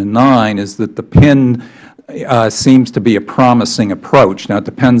 2009, is that the PIN seems to be a promising approach. Now, it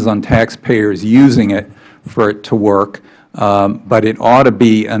depends on taxpayers using it for it to work, but it ought to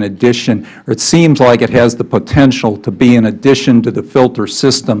be an addition, or it seems like it has the potential to be an addition to the filter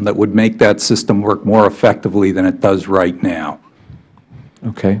system that would make that system work more effectively than it does right now.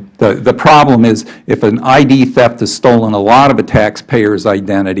 Okay. The problem is if an ID theft has stolen a lot of a taxpayer's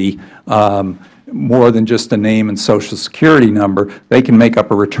identity, more than just a name and Social Security number, they can make up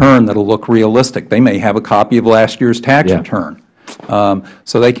a return that will look realistic. They may have a copy of last year's tax return.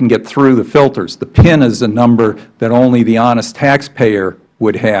 So they can get through the filters. The PIN is a number that only the honest taxpayer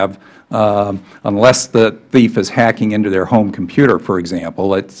would have, unless the thief is hacking into their home computer, for example.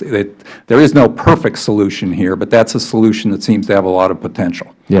 There is no perfect solution here, but that's a solution that seems to have a lot of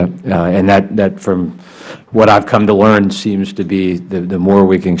potential. Yeah, and that from what I've come to learn seems to be the more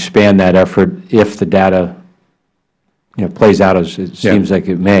we can expand that effort, if the data plays out as it seems like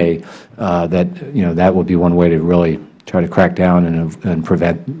it may, that would be one way to really try to crack down and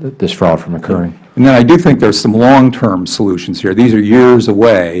prevent this fraud from occurring. And then I do think there's some long-term solutions here. These are years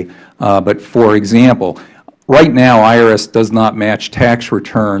away, but for example, right now IRS does not match tax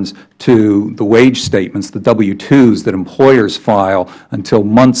returns to the wage statements, the W-2s that employers file, until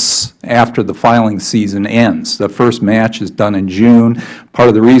months after the filing season ends. The first match is done in June. Part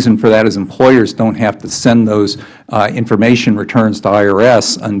of the reason for that is employers don't have to send those information returns to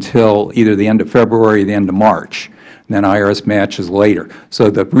IRS until either the end of February or the end of March. And then IRS matches later. So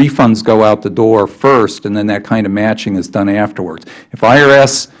the refunds go out the door first, and then that kind of matching is done afterwards. If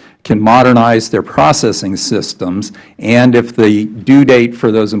IRS can modernize their processing systems, and if the due date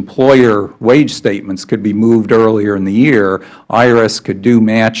for those employer wage statements could be moved earlier in the year, IRS could do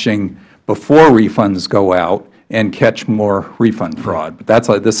matching before refunds go out and catch more refund fraud.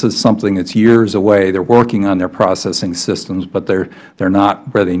 But this is something that's years away. They're working on their processing systems, but they're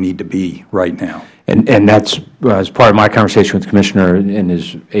not where they need to be right now. And that's as part of my conversation with the Commissioner in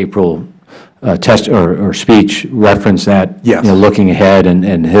his April test or speech, referenced that, looking ahead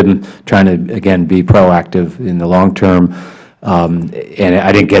and him trying to, again, be proactive in the long term. And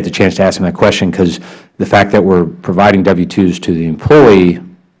I didn't get the chance to ask him that question because the fact that we're providing W-2s to the employee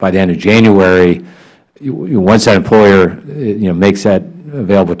by the end of January, once that employer makes that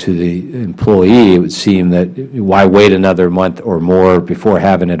available to the employee, it would seem that why wait another month or more before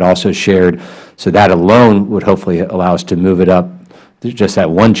having it also shared? So that alone would hopefully allow us to move it up. Just that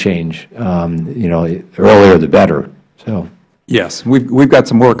one change, earlier the better. So yes, we've got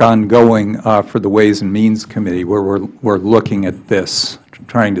some work ongoing for the Ways and Means Committee where we're looking at this,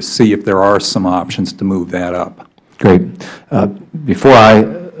 trying to see if there are some options to move that up. Great. Before I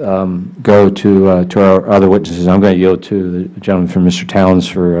go to our other witnesses, I'm going to yield to the gentleman from Mr. Towns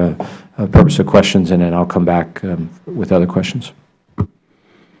for a purpose of questions, and then I'll come back with other questions.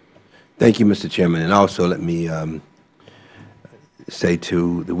 Thank you, Mr. Chairman. And also let me say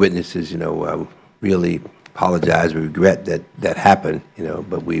to the witnesses, really apologize. We regret that that happened,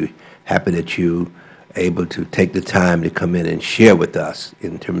 but we're happy that you are able to take the time to come in and share with us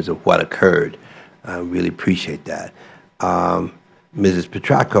in terms of what occurred. I really appreciate that. Mrs.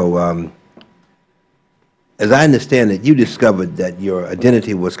 Petracco, as I understand it, you discovered that your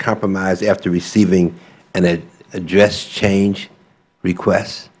identity was compromised after receiving an address change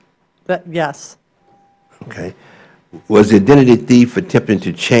request? Yes. Okay. Was the identity thief attempting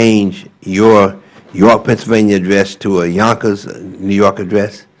to change your York, Pennsylvania address to a Yonkers, New York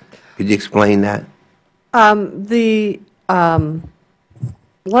address? Could you explain that? The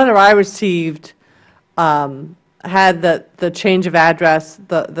letter I received had the change of address.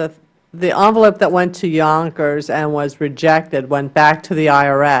 The envelope that went to Yonkers and was rejected went back to the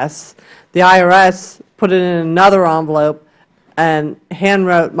IRS. The IRS put it in another envelope and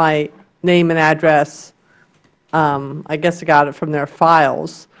handwrote my name and address. I guess I got it from their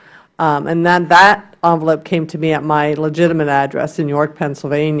files. And then that envelope came to me at my legitimate address in York,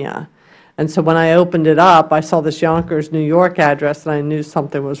 Pennsylvania. And so when I opened it up, I saw this Yonkers, New York address, and I knew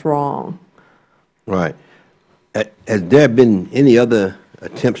something was wrong. Right. Has there been any other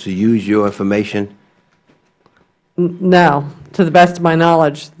attempts to use your information? No. To the best of my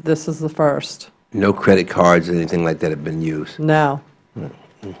knowledge, this is the first. No credit cards or anything like that have been used? No.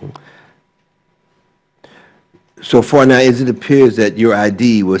 Mm-hmm. So far now, it appears that your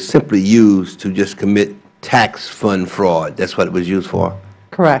ID was simply used to just commit tax fund fraud. That's what it was used for?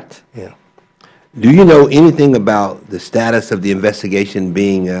 Correct. Yeah. Do you know anything about the status of the investigation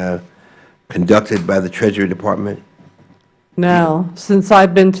being conducted by the Treasury Department? No. Since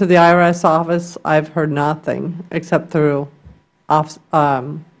I've been to the IRS office, I've heard nothing except through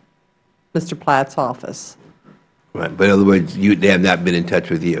Mr. Platt's office. Right. But in other words, they have not been in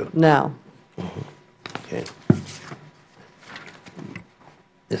touch with you? No. Okay.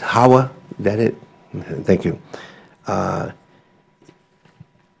 Ms. Hawa, is that it? Thank you.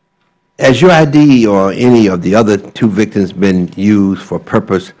 Has your ID or any of the other two victims been used for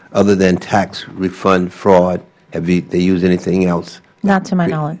purpose other than tax refund fraud? Have they used anything else? Not to my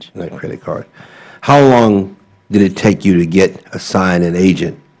knowledge. Not credit card. How long did it take you to get assigned an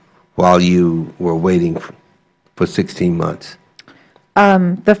agent while you were waiting for 16 months?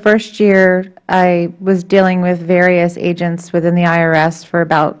 The first year, I was dealing with various agents within the IRS for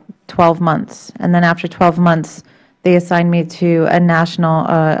about 12 months. And then after 12 months, they assigned me to a national,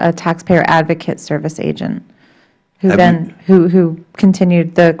 a taxpayer advocate service agent, who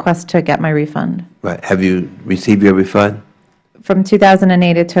continued the quest to get my refund. Right. Have you received your refund? From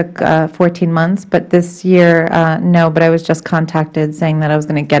 2008, it took 14 months, but this year, no, but I was just contacted saying that I was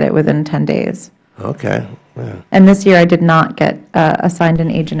going to get it within 10 days. Okay. Yeah. And this year, I did not get assigned an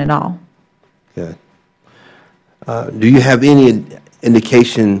agent at all. Good. Do you have any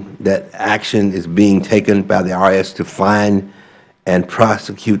indication that action is being taken by the IRS to find and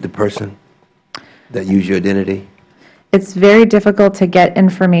prosecute the person that used your identity? It's very difficult to get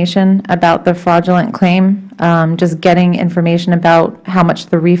information about the fraudulent claim. Just getting information about how much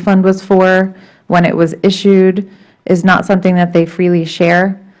the refund was for, when it was issued, is not something that they freely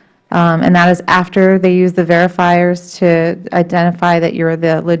share. And that is after they use the verifiers to identify that you're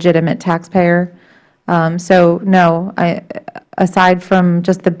the legitimate taxpayer. So no, aside from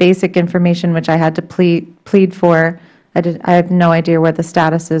just the basic information which I had to plead for, I have no idea where the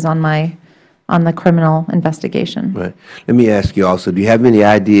status is on the criminal investigation. Right. Let me ask you also, do you have any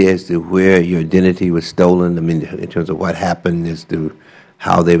idea as to where your identity was stolen? I mean, in terms of what happened, as to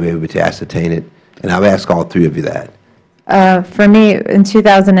how they were able to ascertain it? And I'll ask all three of you that. For me, in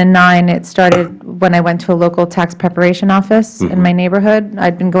 2009, it started when I went to a local tax preparation office in my neighborhood.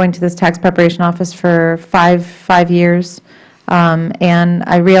 I'd been going to this tax preparation office for five years, and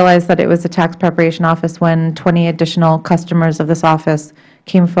I realized that it was a tax preparation office when 20 additional customers of this office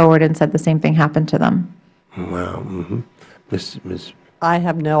came forward and said the same thing happened to them. Wow. Ms. I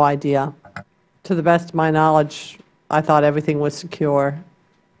have no idea. To the best of my knowledge, I thought everything was secure.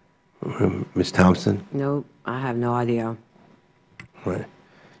 Ms. Thompson? Nope, I have no idea. Right.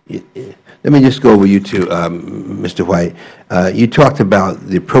 Let me just go over you two, Mr. White. You talked about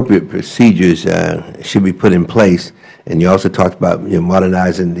the appropriate procedures should be put in place, and you also talked about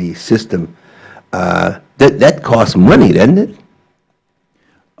modernizing the system. That costs money, doesn't it?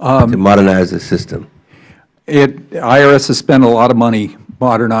 To modernize the system. IRS has spent a lot of money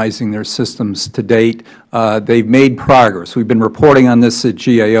modernizing their systems to date. They've made progress. We've been reporting on this at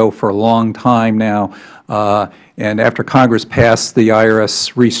GAO for a long time now, and after Congress passed the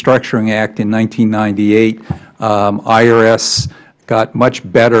IRS Restructuring Act in 1998, IRS got much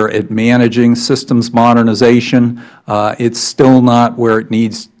better at managing systems modernization. It's still not where it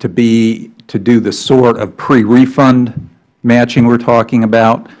needs to be to do the sort of pre-refund matching we're talking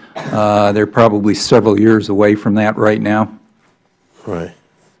about. They're probably several years away from that right now. Right.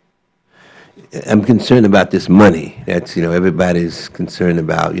 I'm concerned about this money. That's, everybody's concerned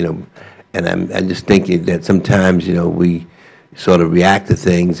about, and I'm just thinking that sometimes, we sort of react to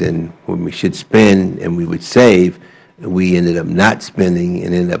things, and when we should spend and we would save, we ended up not spending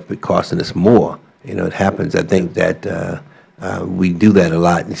and ended up costing us more. It happens. I think that we do that a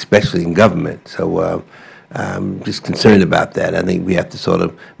lot, especially in government. So I'm just concerned about that. I think we have to sort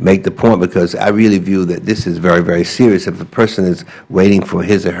of make the point, because I really view that this is very, very serious. If a person is waiting for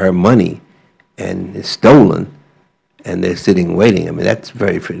his or her money and it's stolen and they're sitting waiting, I mean, that's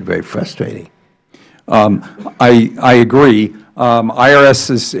very, very frustrating. I agree.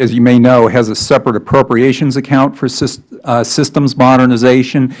 IRS, as you may know, has a separate appropriations account for systems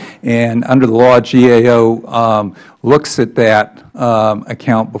modernization, and under the law, GAO looks at that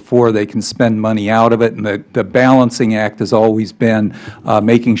account before they can spend money out of it, and the balancing act has always been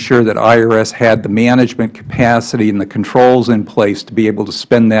making sure that IRS had the management capacity and the controls in place to be able to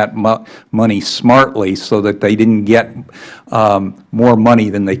spend that money smartly, so that they didn't get more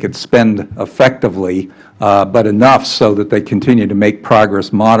money than they could spend effectively, but enough so that they continue to make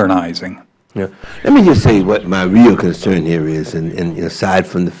progress modernizing. Yeah. Let me just say what my real concern here is, and aside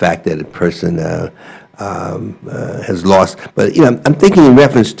from the fact that a person has lost, but I'm thinking in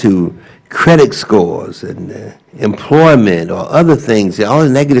reference to credit scores and employment or other things. All the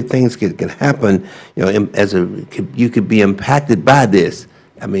negative things can happen. You could be impacted by this.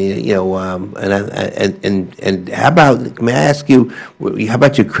 I mean, and how about? May I ask you? How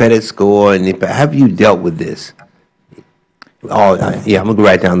about your credit score? And have you dealt with this? Oh, yeah, I'm going to go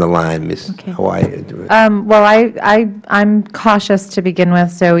right down the line, Ms. Okay. How are you? Well, I'm cautious to begin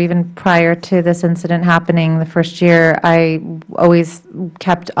with, so even prior to this incident happening the first year, I always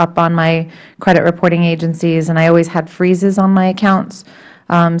kept up on my credit reporting agencies, and I always had freezes on my accounts.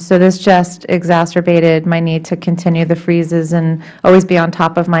 So this just exacerbated my need to continue the freezes and always be on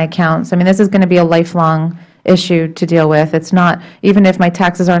top of my accounts. I mean, this is going to be a lifelong issue to deal with. It's not, even if my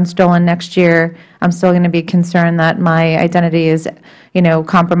taxes aren't stolen next year, I'm still going to be concerned that my identity is,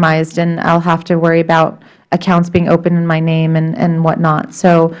 compromised, and I'll have to worry about accounts being open in my name and whatnot.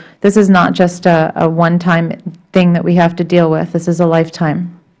 So this is not just a one-time thing that we have to deal with. This is a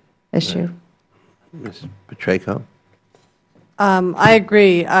lifetime issue. Ms. Petrayko? I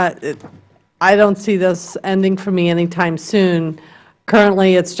agree. I don't see this ending for me anytime soon.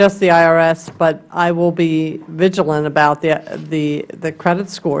 Currently, it's just the IRS, but I will be vigilant about the credit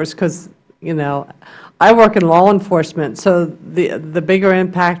scores, because, I work in law enforcement, so the bigger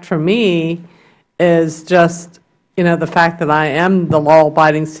impact for me is just, the fact that I am the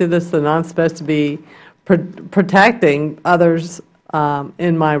law-abiding citizen. I'm supposed to be protecting others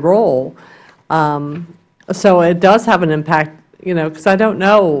in my role. So it does have an impact, because I don't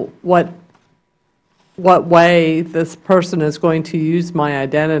know what way this person is going to use my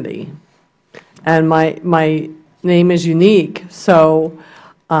identity. And my name is unique, so,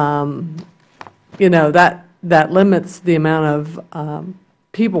 that limits the amount of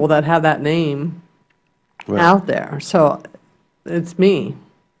people that have that name out there. So it's me.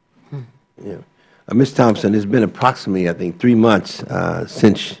 Yeah. Ms. Thompson, it's been approximately, I think, 3 months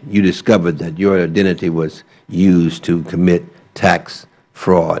since you discovered that your identity was used to commit tax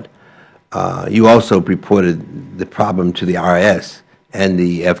fraud. You also reported the problem to the IRS and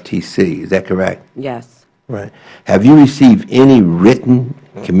the FTC. Is that correct? Yes. Right. Have you received any written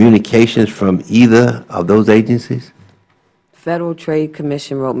communications from either of those agencies? Federal Trade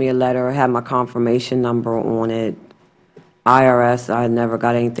Commission wrote me a letter, had my confirmation number on it. IRS, I never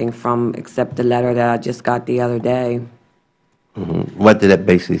got anything from except the letter that I just got the other day. What did that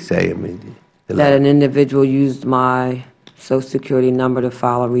basically say? I mean, That an individual used my Social Security number to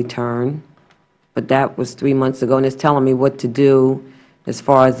file a return, but that was 3 months ago, and it's telling me what to do as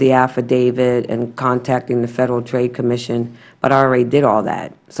far as the affidavit and contacting the Federal Trade Commission, but I already did all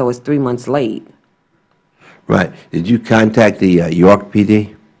that, so it's 3 months late. Right. Did you contact the York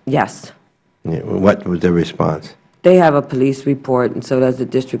PD? Yes. Yeah, what was their response? They have a police report, and so does the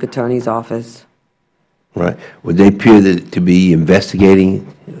District Attorney's Office. Right. Would they appear to be investigating?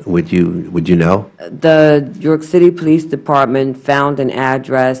 Would you know? The York City Police Department found an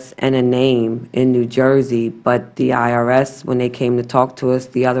address and a name in New Jersey, but the IRS, when they came to talk to us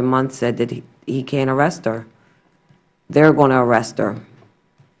the other month, said that he can't arrest her. They're going to arrest her.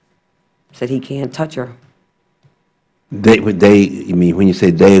 Said he can't touch her. You mean when you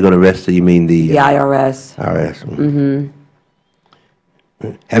say they are going to arrest her, you mean the The IRS. IRS.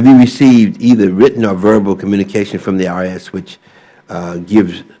 Have you received either written or verbal communication from the IRS which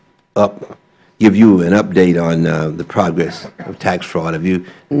give you an update on the progress of tax fraud? Have you?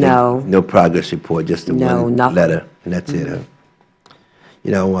 No. No progress report, just the No, one nothing. letter, and that's it, huh?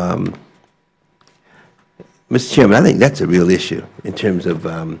 You know, Mr. Chairman, I think that's a real issue in terms of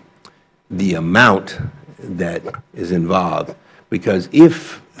the amount that is involved. Because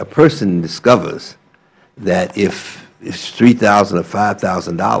if a person discovers that if it's $3,000 or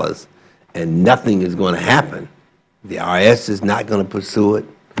 $5,000 and nothing is going to happen, the IRS is not going to pursue it,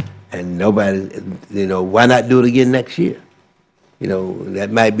 and nobody, you know, why not do it again next year? You know,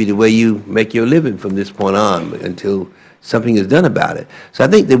 that might be the way you make your living from this point on until something is done about it. So I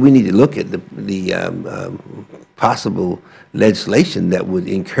think that we need to look at the possible legislation that would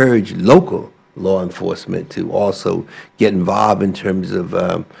encourage local law enforcement to also get involved in terms of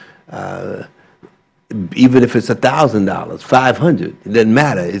even if it's $1,000, $500, it doesn't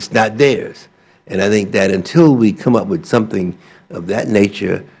matter. It's not theirs. And I think that until we come up with something of that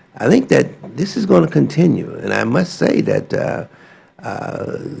nature, I think that this is going to continue. And I must say that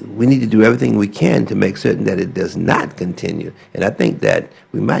we need to do everything we can to make certain that it does not continue. And I think that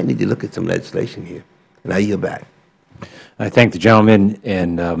we might need to look at some legislation here. And I yield back. I thank the gentleman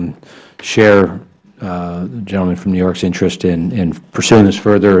and share the gentleman from New York's interest in pursuing this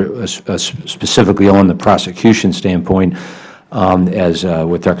further, specifically on the prosecution standpoint, as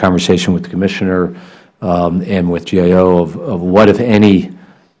with our conversation with the Commissioner and with GAO of what, if any,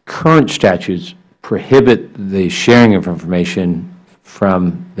 current statutes prohibit the sharing of information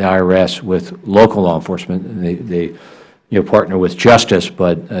from the IRS with local law enforcement. And they partner with justice,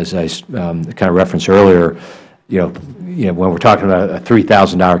 but as I kind of referenced earlier, when we're talking about a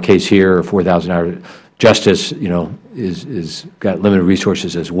 $3,000 case here or $4,000, justice, is got limited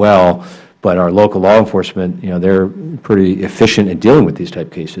resources as well. But our local law enforcement, they're pretty efficient in dealing with these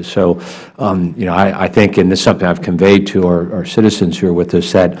type cases. So, I think, and this is something I've conveyed to our citizens who are with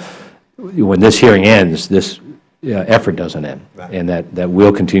us, that when this hearing ends, this effort doesn't end, right. And that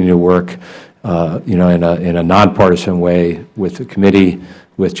we'll continue to work, in a nonpartisan way with the committee,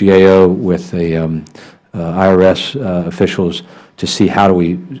 with GAO, with the IRS officials to see how do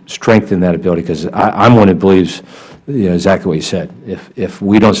we strengthen that ability. Because I'm one who believes, exactly what you said. If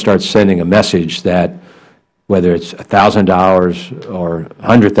we don't start sending a message that whether it's $1,000 or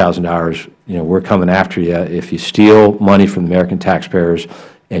 $100,000, we're coming after you. If you steal money from the American taxpayers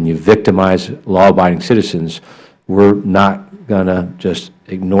and you victimize law-abiding citizens, we're not going to just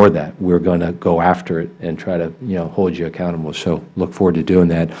ignore that. We're going to go after it and try to, hold you accountable. So look forward to doing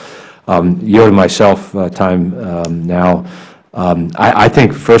that. Yielding myself time now. I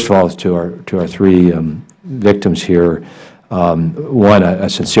think, first of all, to our three victims here, one, a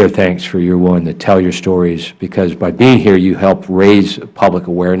sincere thanks for your willing to tell your stories, because by being here, you help raise public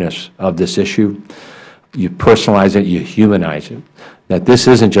awareness of this issue. You personalize it, you humanize it, that this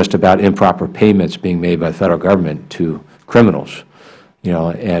isn't just about improper payments being made by the federal government to criminals,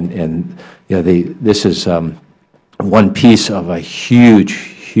 this is one piece of a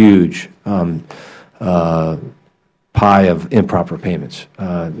huge pie of improper payments.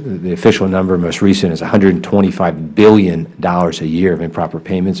 The official number, most recent, is $125 billion a year of improper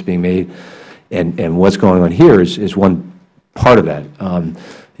payments being made, and what's going on here is one part of that.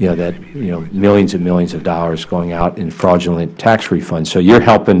 Millions and millions of dollars going out in fraudulent tax refunds. So you're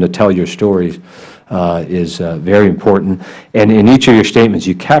helping to tell your stories is very important. And in each of your statements,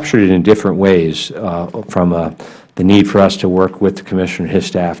 you captured it in different ways, from the need for us to work with the Commissioner and his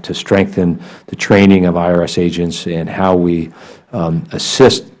staff to strengthen the training of IRS agents and how we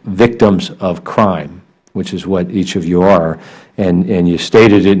assist victims of crime, which is what each of you are. And you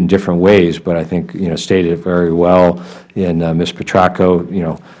stated it in different ways, but I think, stated it very well in Ms.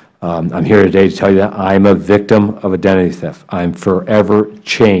 Petracco. I'm here today to tell you that I'm a victim of identity theft. I'm forever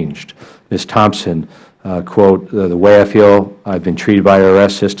changed. Ms. Thompson, quote, the way I feel I've been treated by the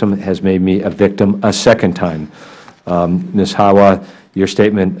IRS system has made me a victim a second time. Ms. Hawa, your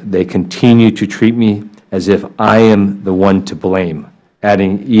statement, they continue to treat me as if I am the one to blame,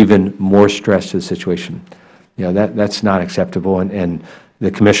 adding even more stress to the situation. That's not acceptable, and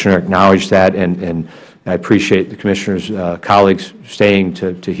the Commissioner acknowledged that, and I appreciate the Commissioner's colleagues staying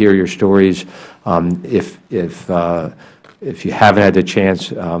to hear your stories. If you haven't had the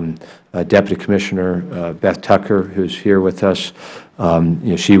chance, Deputy Commissioner Beth Tucker, who's here with us,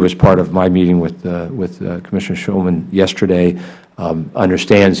 she was part of my meeting with Commissioner Schulman yesterday,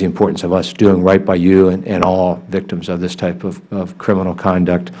 understands the importance of us doing right by you and all victims of this type of criminal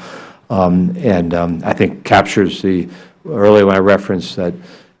conduct. I think captures earlier when I referenced that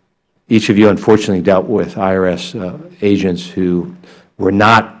each of you unfortunately dealt with IRS agents who were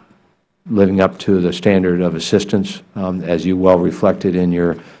not living up to the standard of assistance, as you well reflected in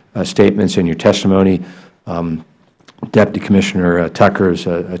your statements and your testimony. Deputy Commissioner Tucker is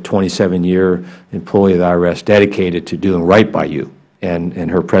a 27-year employee of the IRS dedicated to doing right by you, and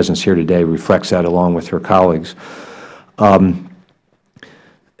her presence here today reflects that along with her colleagues.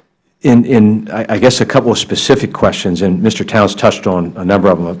 I guess a couple of specific questions, and Mr. Towns touched on a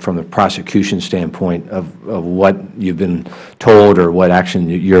number of them from the prosecution standpoint of what you've been told or what action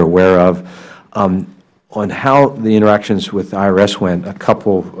you're aware of. On how the interactions with the IRS went, a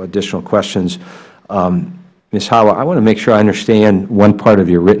couple additional questions. Ms. Hawa, I want to make sure I understand one part of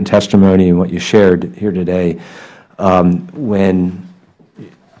your written testimony and what you shared here today. When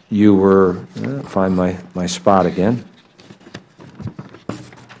you were, find my spot again.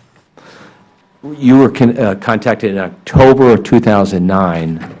 You were contacted in October of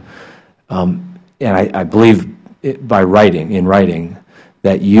 2009, and I believe by in writing,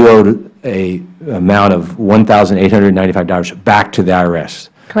 that you owed a amount of $1,895 back to the IRS.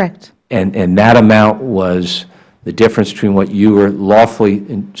 Correct. And that amount was the difference between what you were lawfully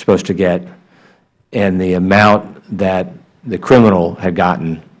supposed to get and the amount that the criminal had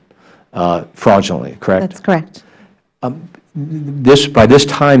gotten fraudulently, correct? That's correct. By this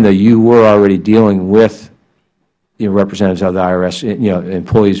time, though, you were already dealing with representatives of the IRS,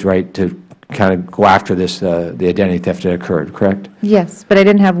 employees' right to kind of go after this, the identity theft that occurred, correct? Yes, but I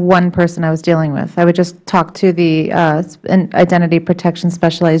didn't have one person I was dealing with. I would just talk to the Identity Protection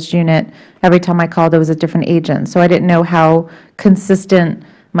Specialized Unit. Every time I called, it was a different agent. So I didn't know how consistent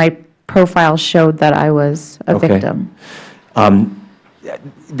my profile showed that I was a victim.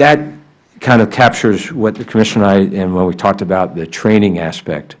 That kind of captures what the Commissioner and I, and when we talked about the training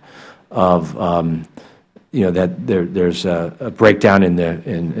aspect of, that there's a breakdown in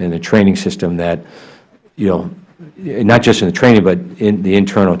the training system that, not just in the training, but in the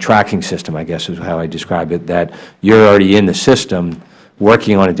internal tracking system, I guess is how I describe it, that you're already in the system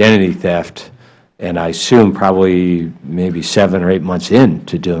working on identity theft, and I assume probably maybe 7 or 8 months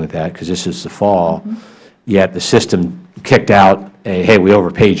into doing that, because this is the fall, yet the system kicked out a, hey, we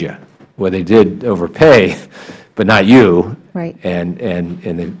overpaid you. Well, they did overpay, but not you. Right. And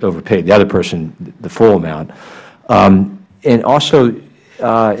they overpaid the other person the full amount. And also,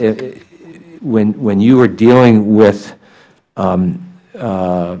 when you were dealing with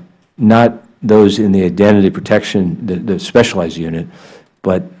not those in the identity protection, the specialized unit,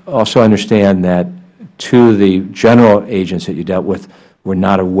 but also understand that two of the general agents that you dealt with were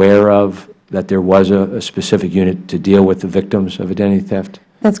not aware of that there was a specific unit to deal with the victims of identity theft?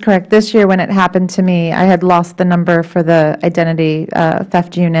 That's correct. This year when it happened to me, I had lost the number for the identity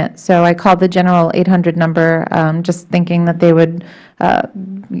theft unit. So I called the general 800 number just thinking that they would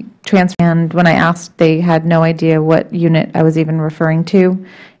transfer. And when I asked, they had no idea what unit I was even referring to.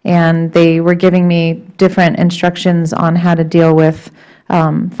 And they were giving me different instructions on how to deal with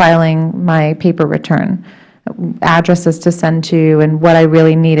filing my paper return, addresses to send to, and what I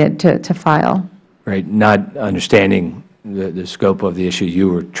really needed to file. Right. Not understanding the scope of the issue you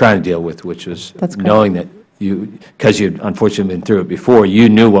were trying to deal with, which was knowing that because you'd unfortunately been through it before, you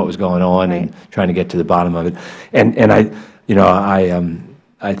knew what was going on and trying to get to the bottom of it. And I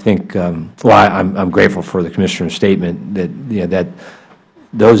think, well, I'm grateful for the Commissioner's statement that, that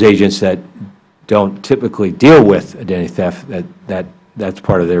those agents that don't typically deal with identity theft, that's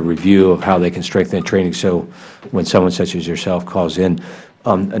part of their review of how they can strengthen training. So when someone such as yourself calls in,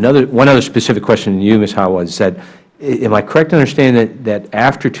 one other specific question to you, Ms. Howard, said, am I correct in understanding that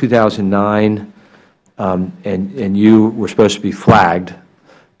after 2009, and you were supposed to be flagged,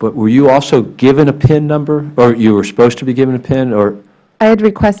 but were you also given a PIN number, or you were supposed to be given a PIN, or? I had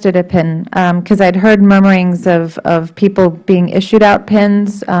requested a PIN because I'd heard murmurings of people being issued out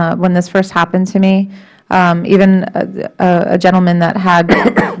PINs when this first happened to me. Even a gentleman that had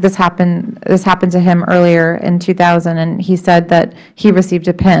this happened to him earlier in 2000, and he said that he received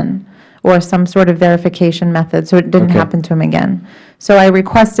a PIN or some sort of verification method, so it didn't happen to him again. So I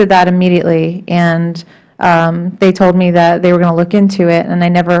requested that immediately, and they told me that they were going to look into it, and I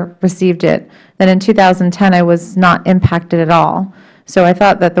never received it. Then in 2010, I was not impacted at all. So I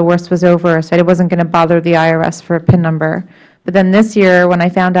thought that the worst was over, so I wasn't going to bother the IRS for a PIN number. But then this year, when I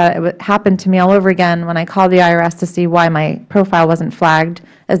found out it happened to me all over again, when I called the IRS to see why my profile wasn't flagged,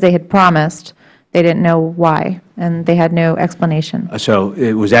 as they had promised, they didn't know why, and they had no explanation. So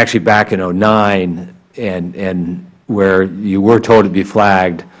it was actually back in 2009, and where you were told to be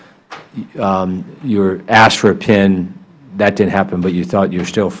flagged, you were asked for a PIN, that didn't happen, but you thought you were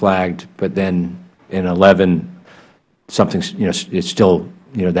still flagged, but then in 2011, something, it's still,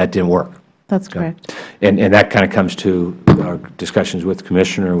 that didn't work. That's correct. And that kind of comes to our discussions with the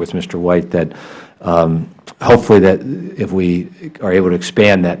Commissioner, with Mr. White, that hopefully that if we are able to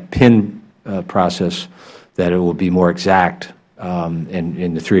expand that PIN process, that it will be more exact,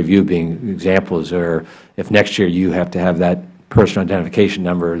 and the three of you being examples, or if next year you have to have that personal identification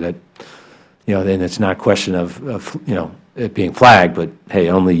number, that, then it's not a question of it being flagged, but, hey,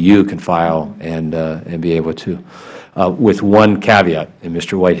 only you can file and be able to. With one caveat, and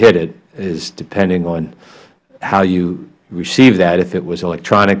Mr. White hit it, is depending on how you receive that, if it was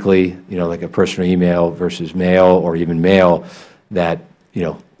electronically, like a personal email versus mail, or even mail, that,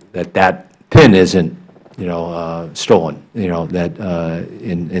 that PIN isn't, stolen, that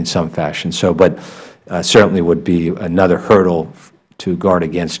in some fashion. So, but certainly would be another hurdle to guard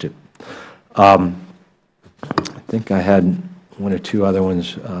against it. I think I had one or two other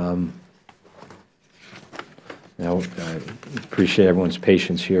ones. I appreciate everyone's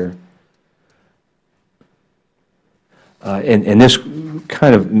patience here. And this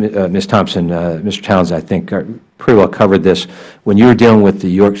kind of, Ms. Thompson, Mr. Towns, I think, pretty well covered this. When you were dealing with the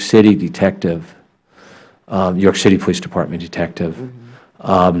York City detective, York City Police Department detective,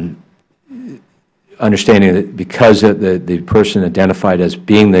 understanding that because the person identified as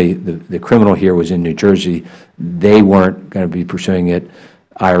being the criminal here was in New Jersey, they weren't going to be pursuing it,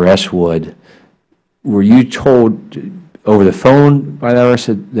 IRS would. Were you told over the phone by the IRS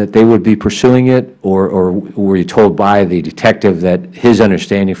that they would be pursuing it, or were you told by the detective that his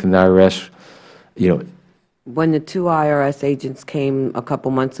understanding from the IRS, When the two IRS agents came a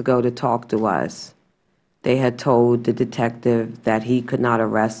couple months ago to talk to us, they had told the detective that he could not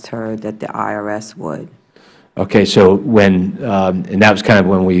arrest her, that the IRS would. Okay, so when, and that was kind of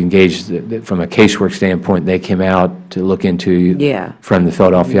when we engaged, from a casework standpoint, they came out to look into from the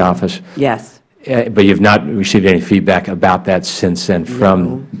Philadelphia office? Yes. But you've not received any feedback about that since then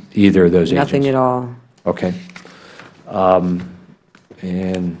from either of those agents? Nothing at all. Okay.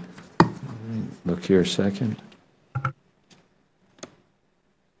 And look here a second.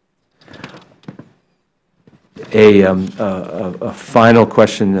 A final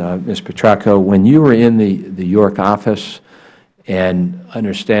question, Ms. Petracco. When you were in the York office and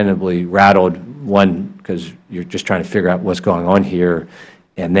understandably rattled, one, because you're just trying to figure out what's going on here,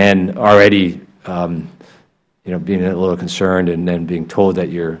 and then already being a little concerned, and then being told that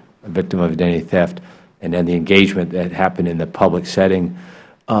you're a victim of identity theft, and then the engagement that happened in the public setting.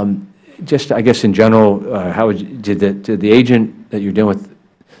 Just, I guess, in general, did the agent that you're dealing with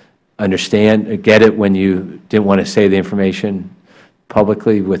understand, get it when you didn't want to say the information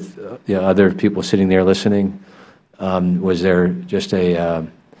publicly with the other people sitting there listening? Was there just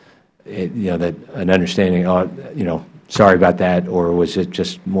an understanding, sorry about that, or was it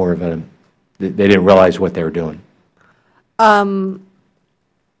just more of they didn't realize what they were doing? I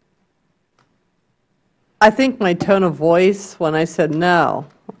think my tone of voice when I said no,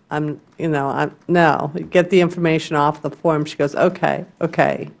 no, get the information off the form. She goes, okay,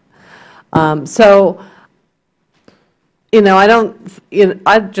 okay. So,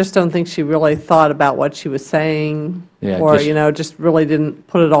 I just don't think she really thought about what she was saying, or just really didn't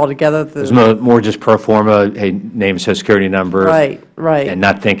put it all together. It was more just pro forma, hey, name, social security number, right, and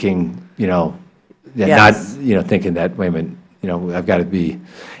not thinking, not thinking that, wait a minute, I've got to be,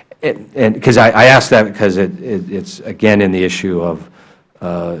 and because I asked that because it's again in the issue of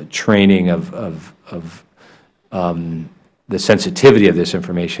training of the sensitivity of this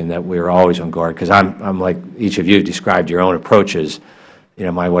information, that we're always on guard. Because I'm like each of you described your own approaches.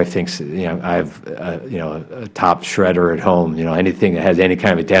 My wife thinks I have a top shredder at home. Anything that has any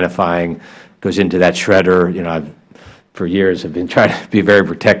kind of identifying goes into that shredder. I've for years have been trying to be very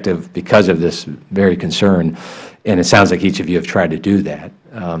protective because of this very concern, and it sounds like each of you have tried to do that,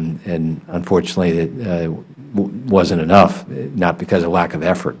 and unfortunately it wasn't enough, not because of lack of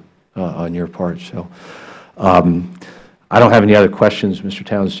effort on your part. So. I don't have any other questions, Mr.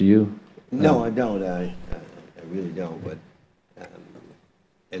 Towns, do you? No, I don't. I really don't. But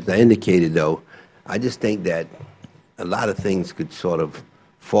as I indicated, though, I just think that a lot of things could sort of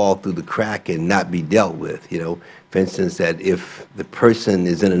fall through the crack and not be dealt with. For instance, that if the person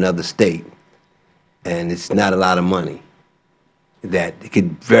is in another state and it's not a lot of money, that it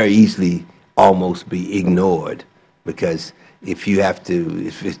could very easily almost be ignored, because if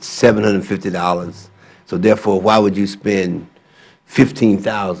it's $750. So therefore, why would you spend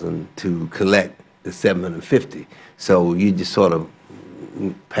 $15,000 to collect the $750? So you just sort of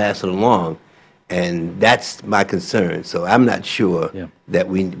pass it along, and that's my concern. So I'm not sure that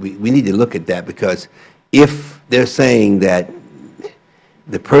we need to look at that, because if they're saying that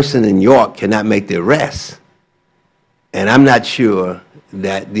the person in York cannot make the arrest, and I'm not sure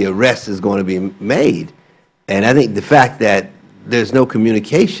that the arrest is going to be made, And I think the fact that there's no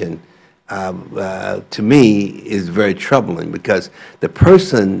communication, to me, is very troubling, because the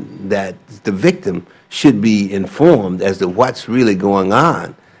person that's the victim should be informed as to what's really going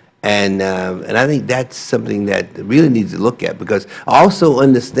on. And I think that's something that really needs to look at, because I also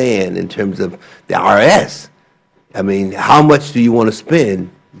understand in terms of the IRS, I mean, how much do you want to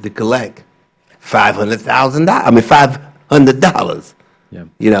spend to collect $500,000? I mean, $500. Yeah.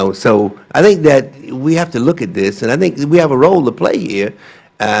 You know, so I think that we have to look at this, and I think we have a role to play here,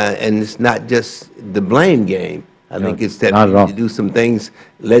 and it's not just the blame game. I think it's that we need to do some things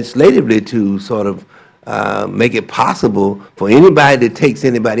legislatively to sort of make it possible for anybody that takes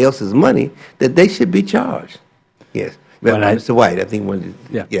anybody else's money, that they should be charged. Yes. Mr. White, I think one.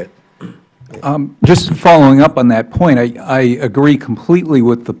 Yeah. Just following up on that point, I agree completely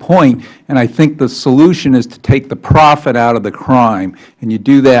with the point, and I think the solution is to take the profit out of the crime, and you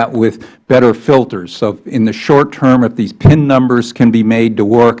do that with better filters. So in the short term, if these PIN numbers can be made to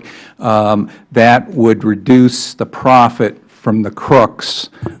work, that would reduce the profit from the crooks.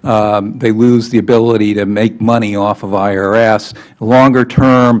 They lose the ability to make money off of IRS. Longer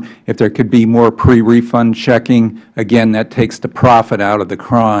term, if there could be more pre-refund checking, again, that takes the profit out of the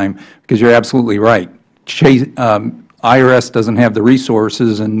crime, because you're absolutely right. IRS doesn't have the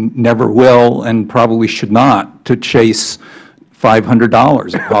resources, and never will, and probably should not, to chase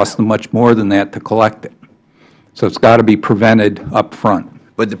 $500. It costs them much more than that to collect it. So it's got to be prevented up front.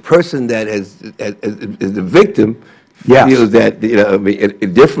 But the person that is the victim, yes, feels that, you know, I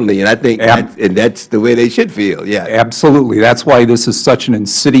mean, differently, and I think that's the way they should feel. Yeah, absolutely. That's why this is such an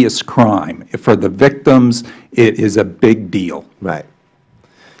insidious crime. For the victims, it is a big deal. Right.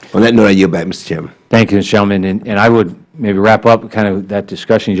 On that note, I yield back, Mr. Chairman. Thank you, Mr. Chairman. And I would maybe wrap up kind of that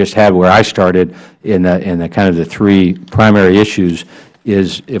discussion you just had, where I started in the kind of the three primary issues,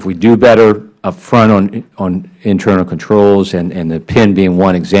 is if we do better up front on internal controls, and the PIN being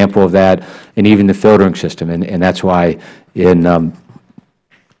one example of that, and even the filtering system. And that's why in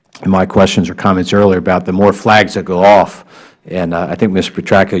my questions or comments earlier about the more flags that go off, and I think, Ms.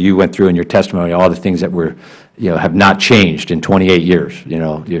 Petracca, you went through in your testimony all the things that were, have not changed in 28 years,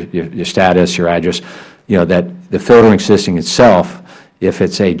 your status, your address, that the filtering system itself, if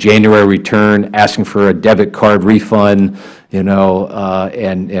it's a January return asking for a debit card refund, and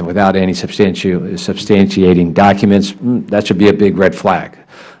without any substantiating documents, that should be a big red flag.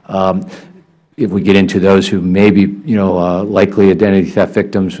 If we get into those who may be, likely identity theft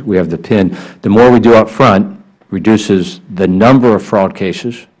victims, we have the PIN. The more we do up front reduces the number of fraud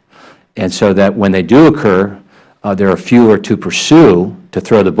cases, and so that when they do occur, there are fewer to pursue, to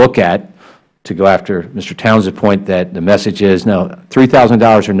throw the book at, to go after Mr. Townsend's point that the message is, no,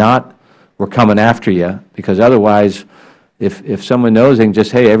 $3,000 or not, we're coming after you, because otherwise, if someone knows, they can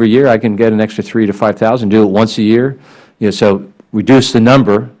just, hey, every year I can get an extra $3,000 to $5,000, do it once a year, so reduce the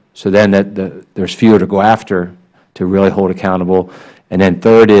number, so then that there's fewer to go after to really hold accountable. And then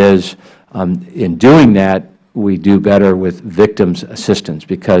third is, in doing that, we do better with victims' assistance,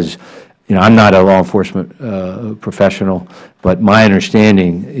 because I'm not a law enforcement professional, but my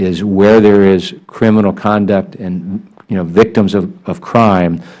understanding is where there is criminal conduct and victims of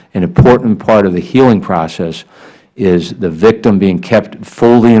crime, an important part of the healing process is the victim being kept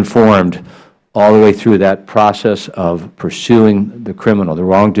fully informed all the way through that process of pursuing the criminal, the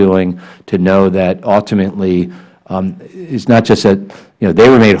wrongdoing, to know that ultimately it's not just that they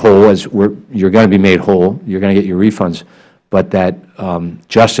were made whole, as you're going to be made whole, you're going to get your refunds, but that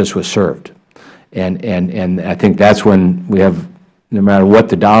justice was served. And I think that's when we have, no matter what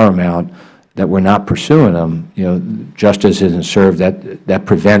the dollar amount, that we're not pursuing them, justice isn't served. That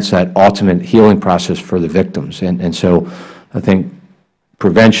prevents that ultimate healing process for the victims. And so I think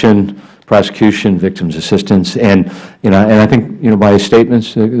prevention, prosecution, victims' assistance, and I think by his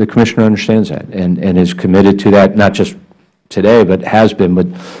statements, the Commissioner understands that and is committed to that, not just today, but has been. But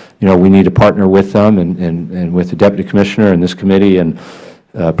we need to partner with them and with the Deputy Commissioner and this committee and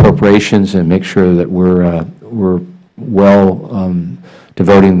appropriations, and make sure that we're well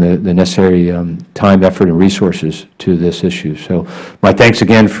devoting the necessary time, effort, and resources to this issue. So my thanks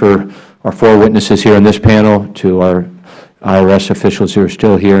again for our four witnesses here on this panel, to our IRS officials who are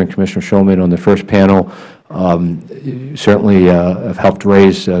still here, and Commissioner Schulman on the first panel. Certainly have helped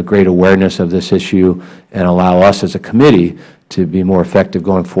raise great awareness of this issue and allow us as a committee to be more effective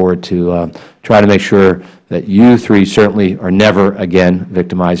going forward, to try to make sure that you three certainly are never again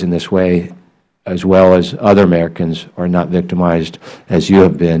victimized in this way, as well as other Americans are not victimized as you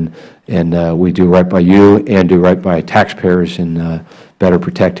have been. And we do right by you and do right by taxpayers in better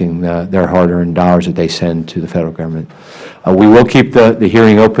protecting their hard-earned dollars that they send to the Federal Government. We will keep the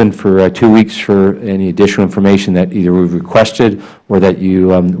hearing open for 2 weeks for any additional information that either we've requested or that you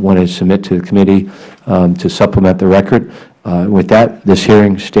want to submit to the committee to supplement the record. With that, this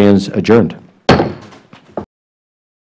hearing stands adjourned.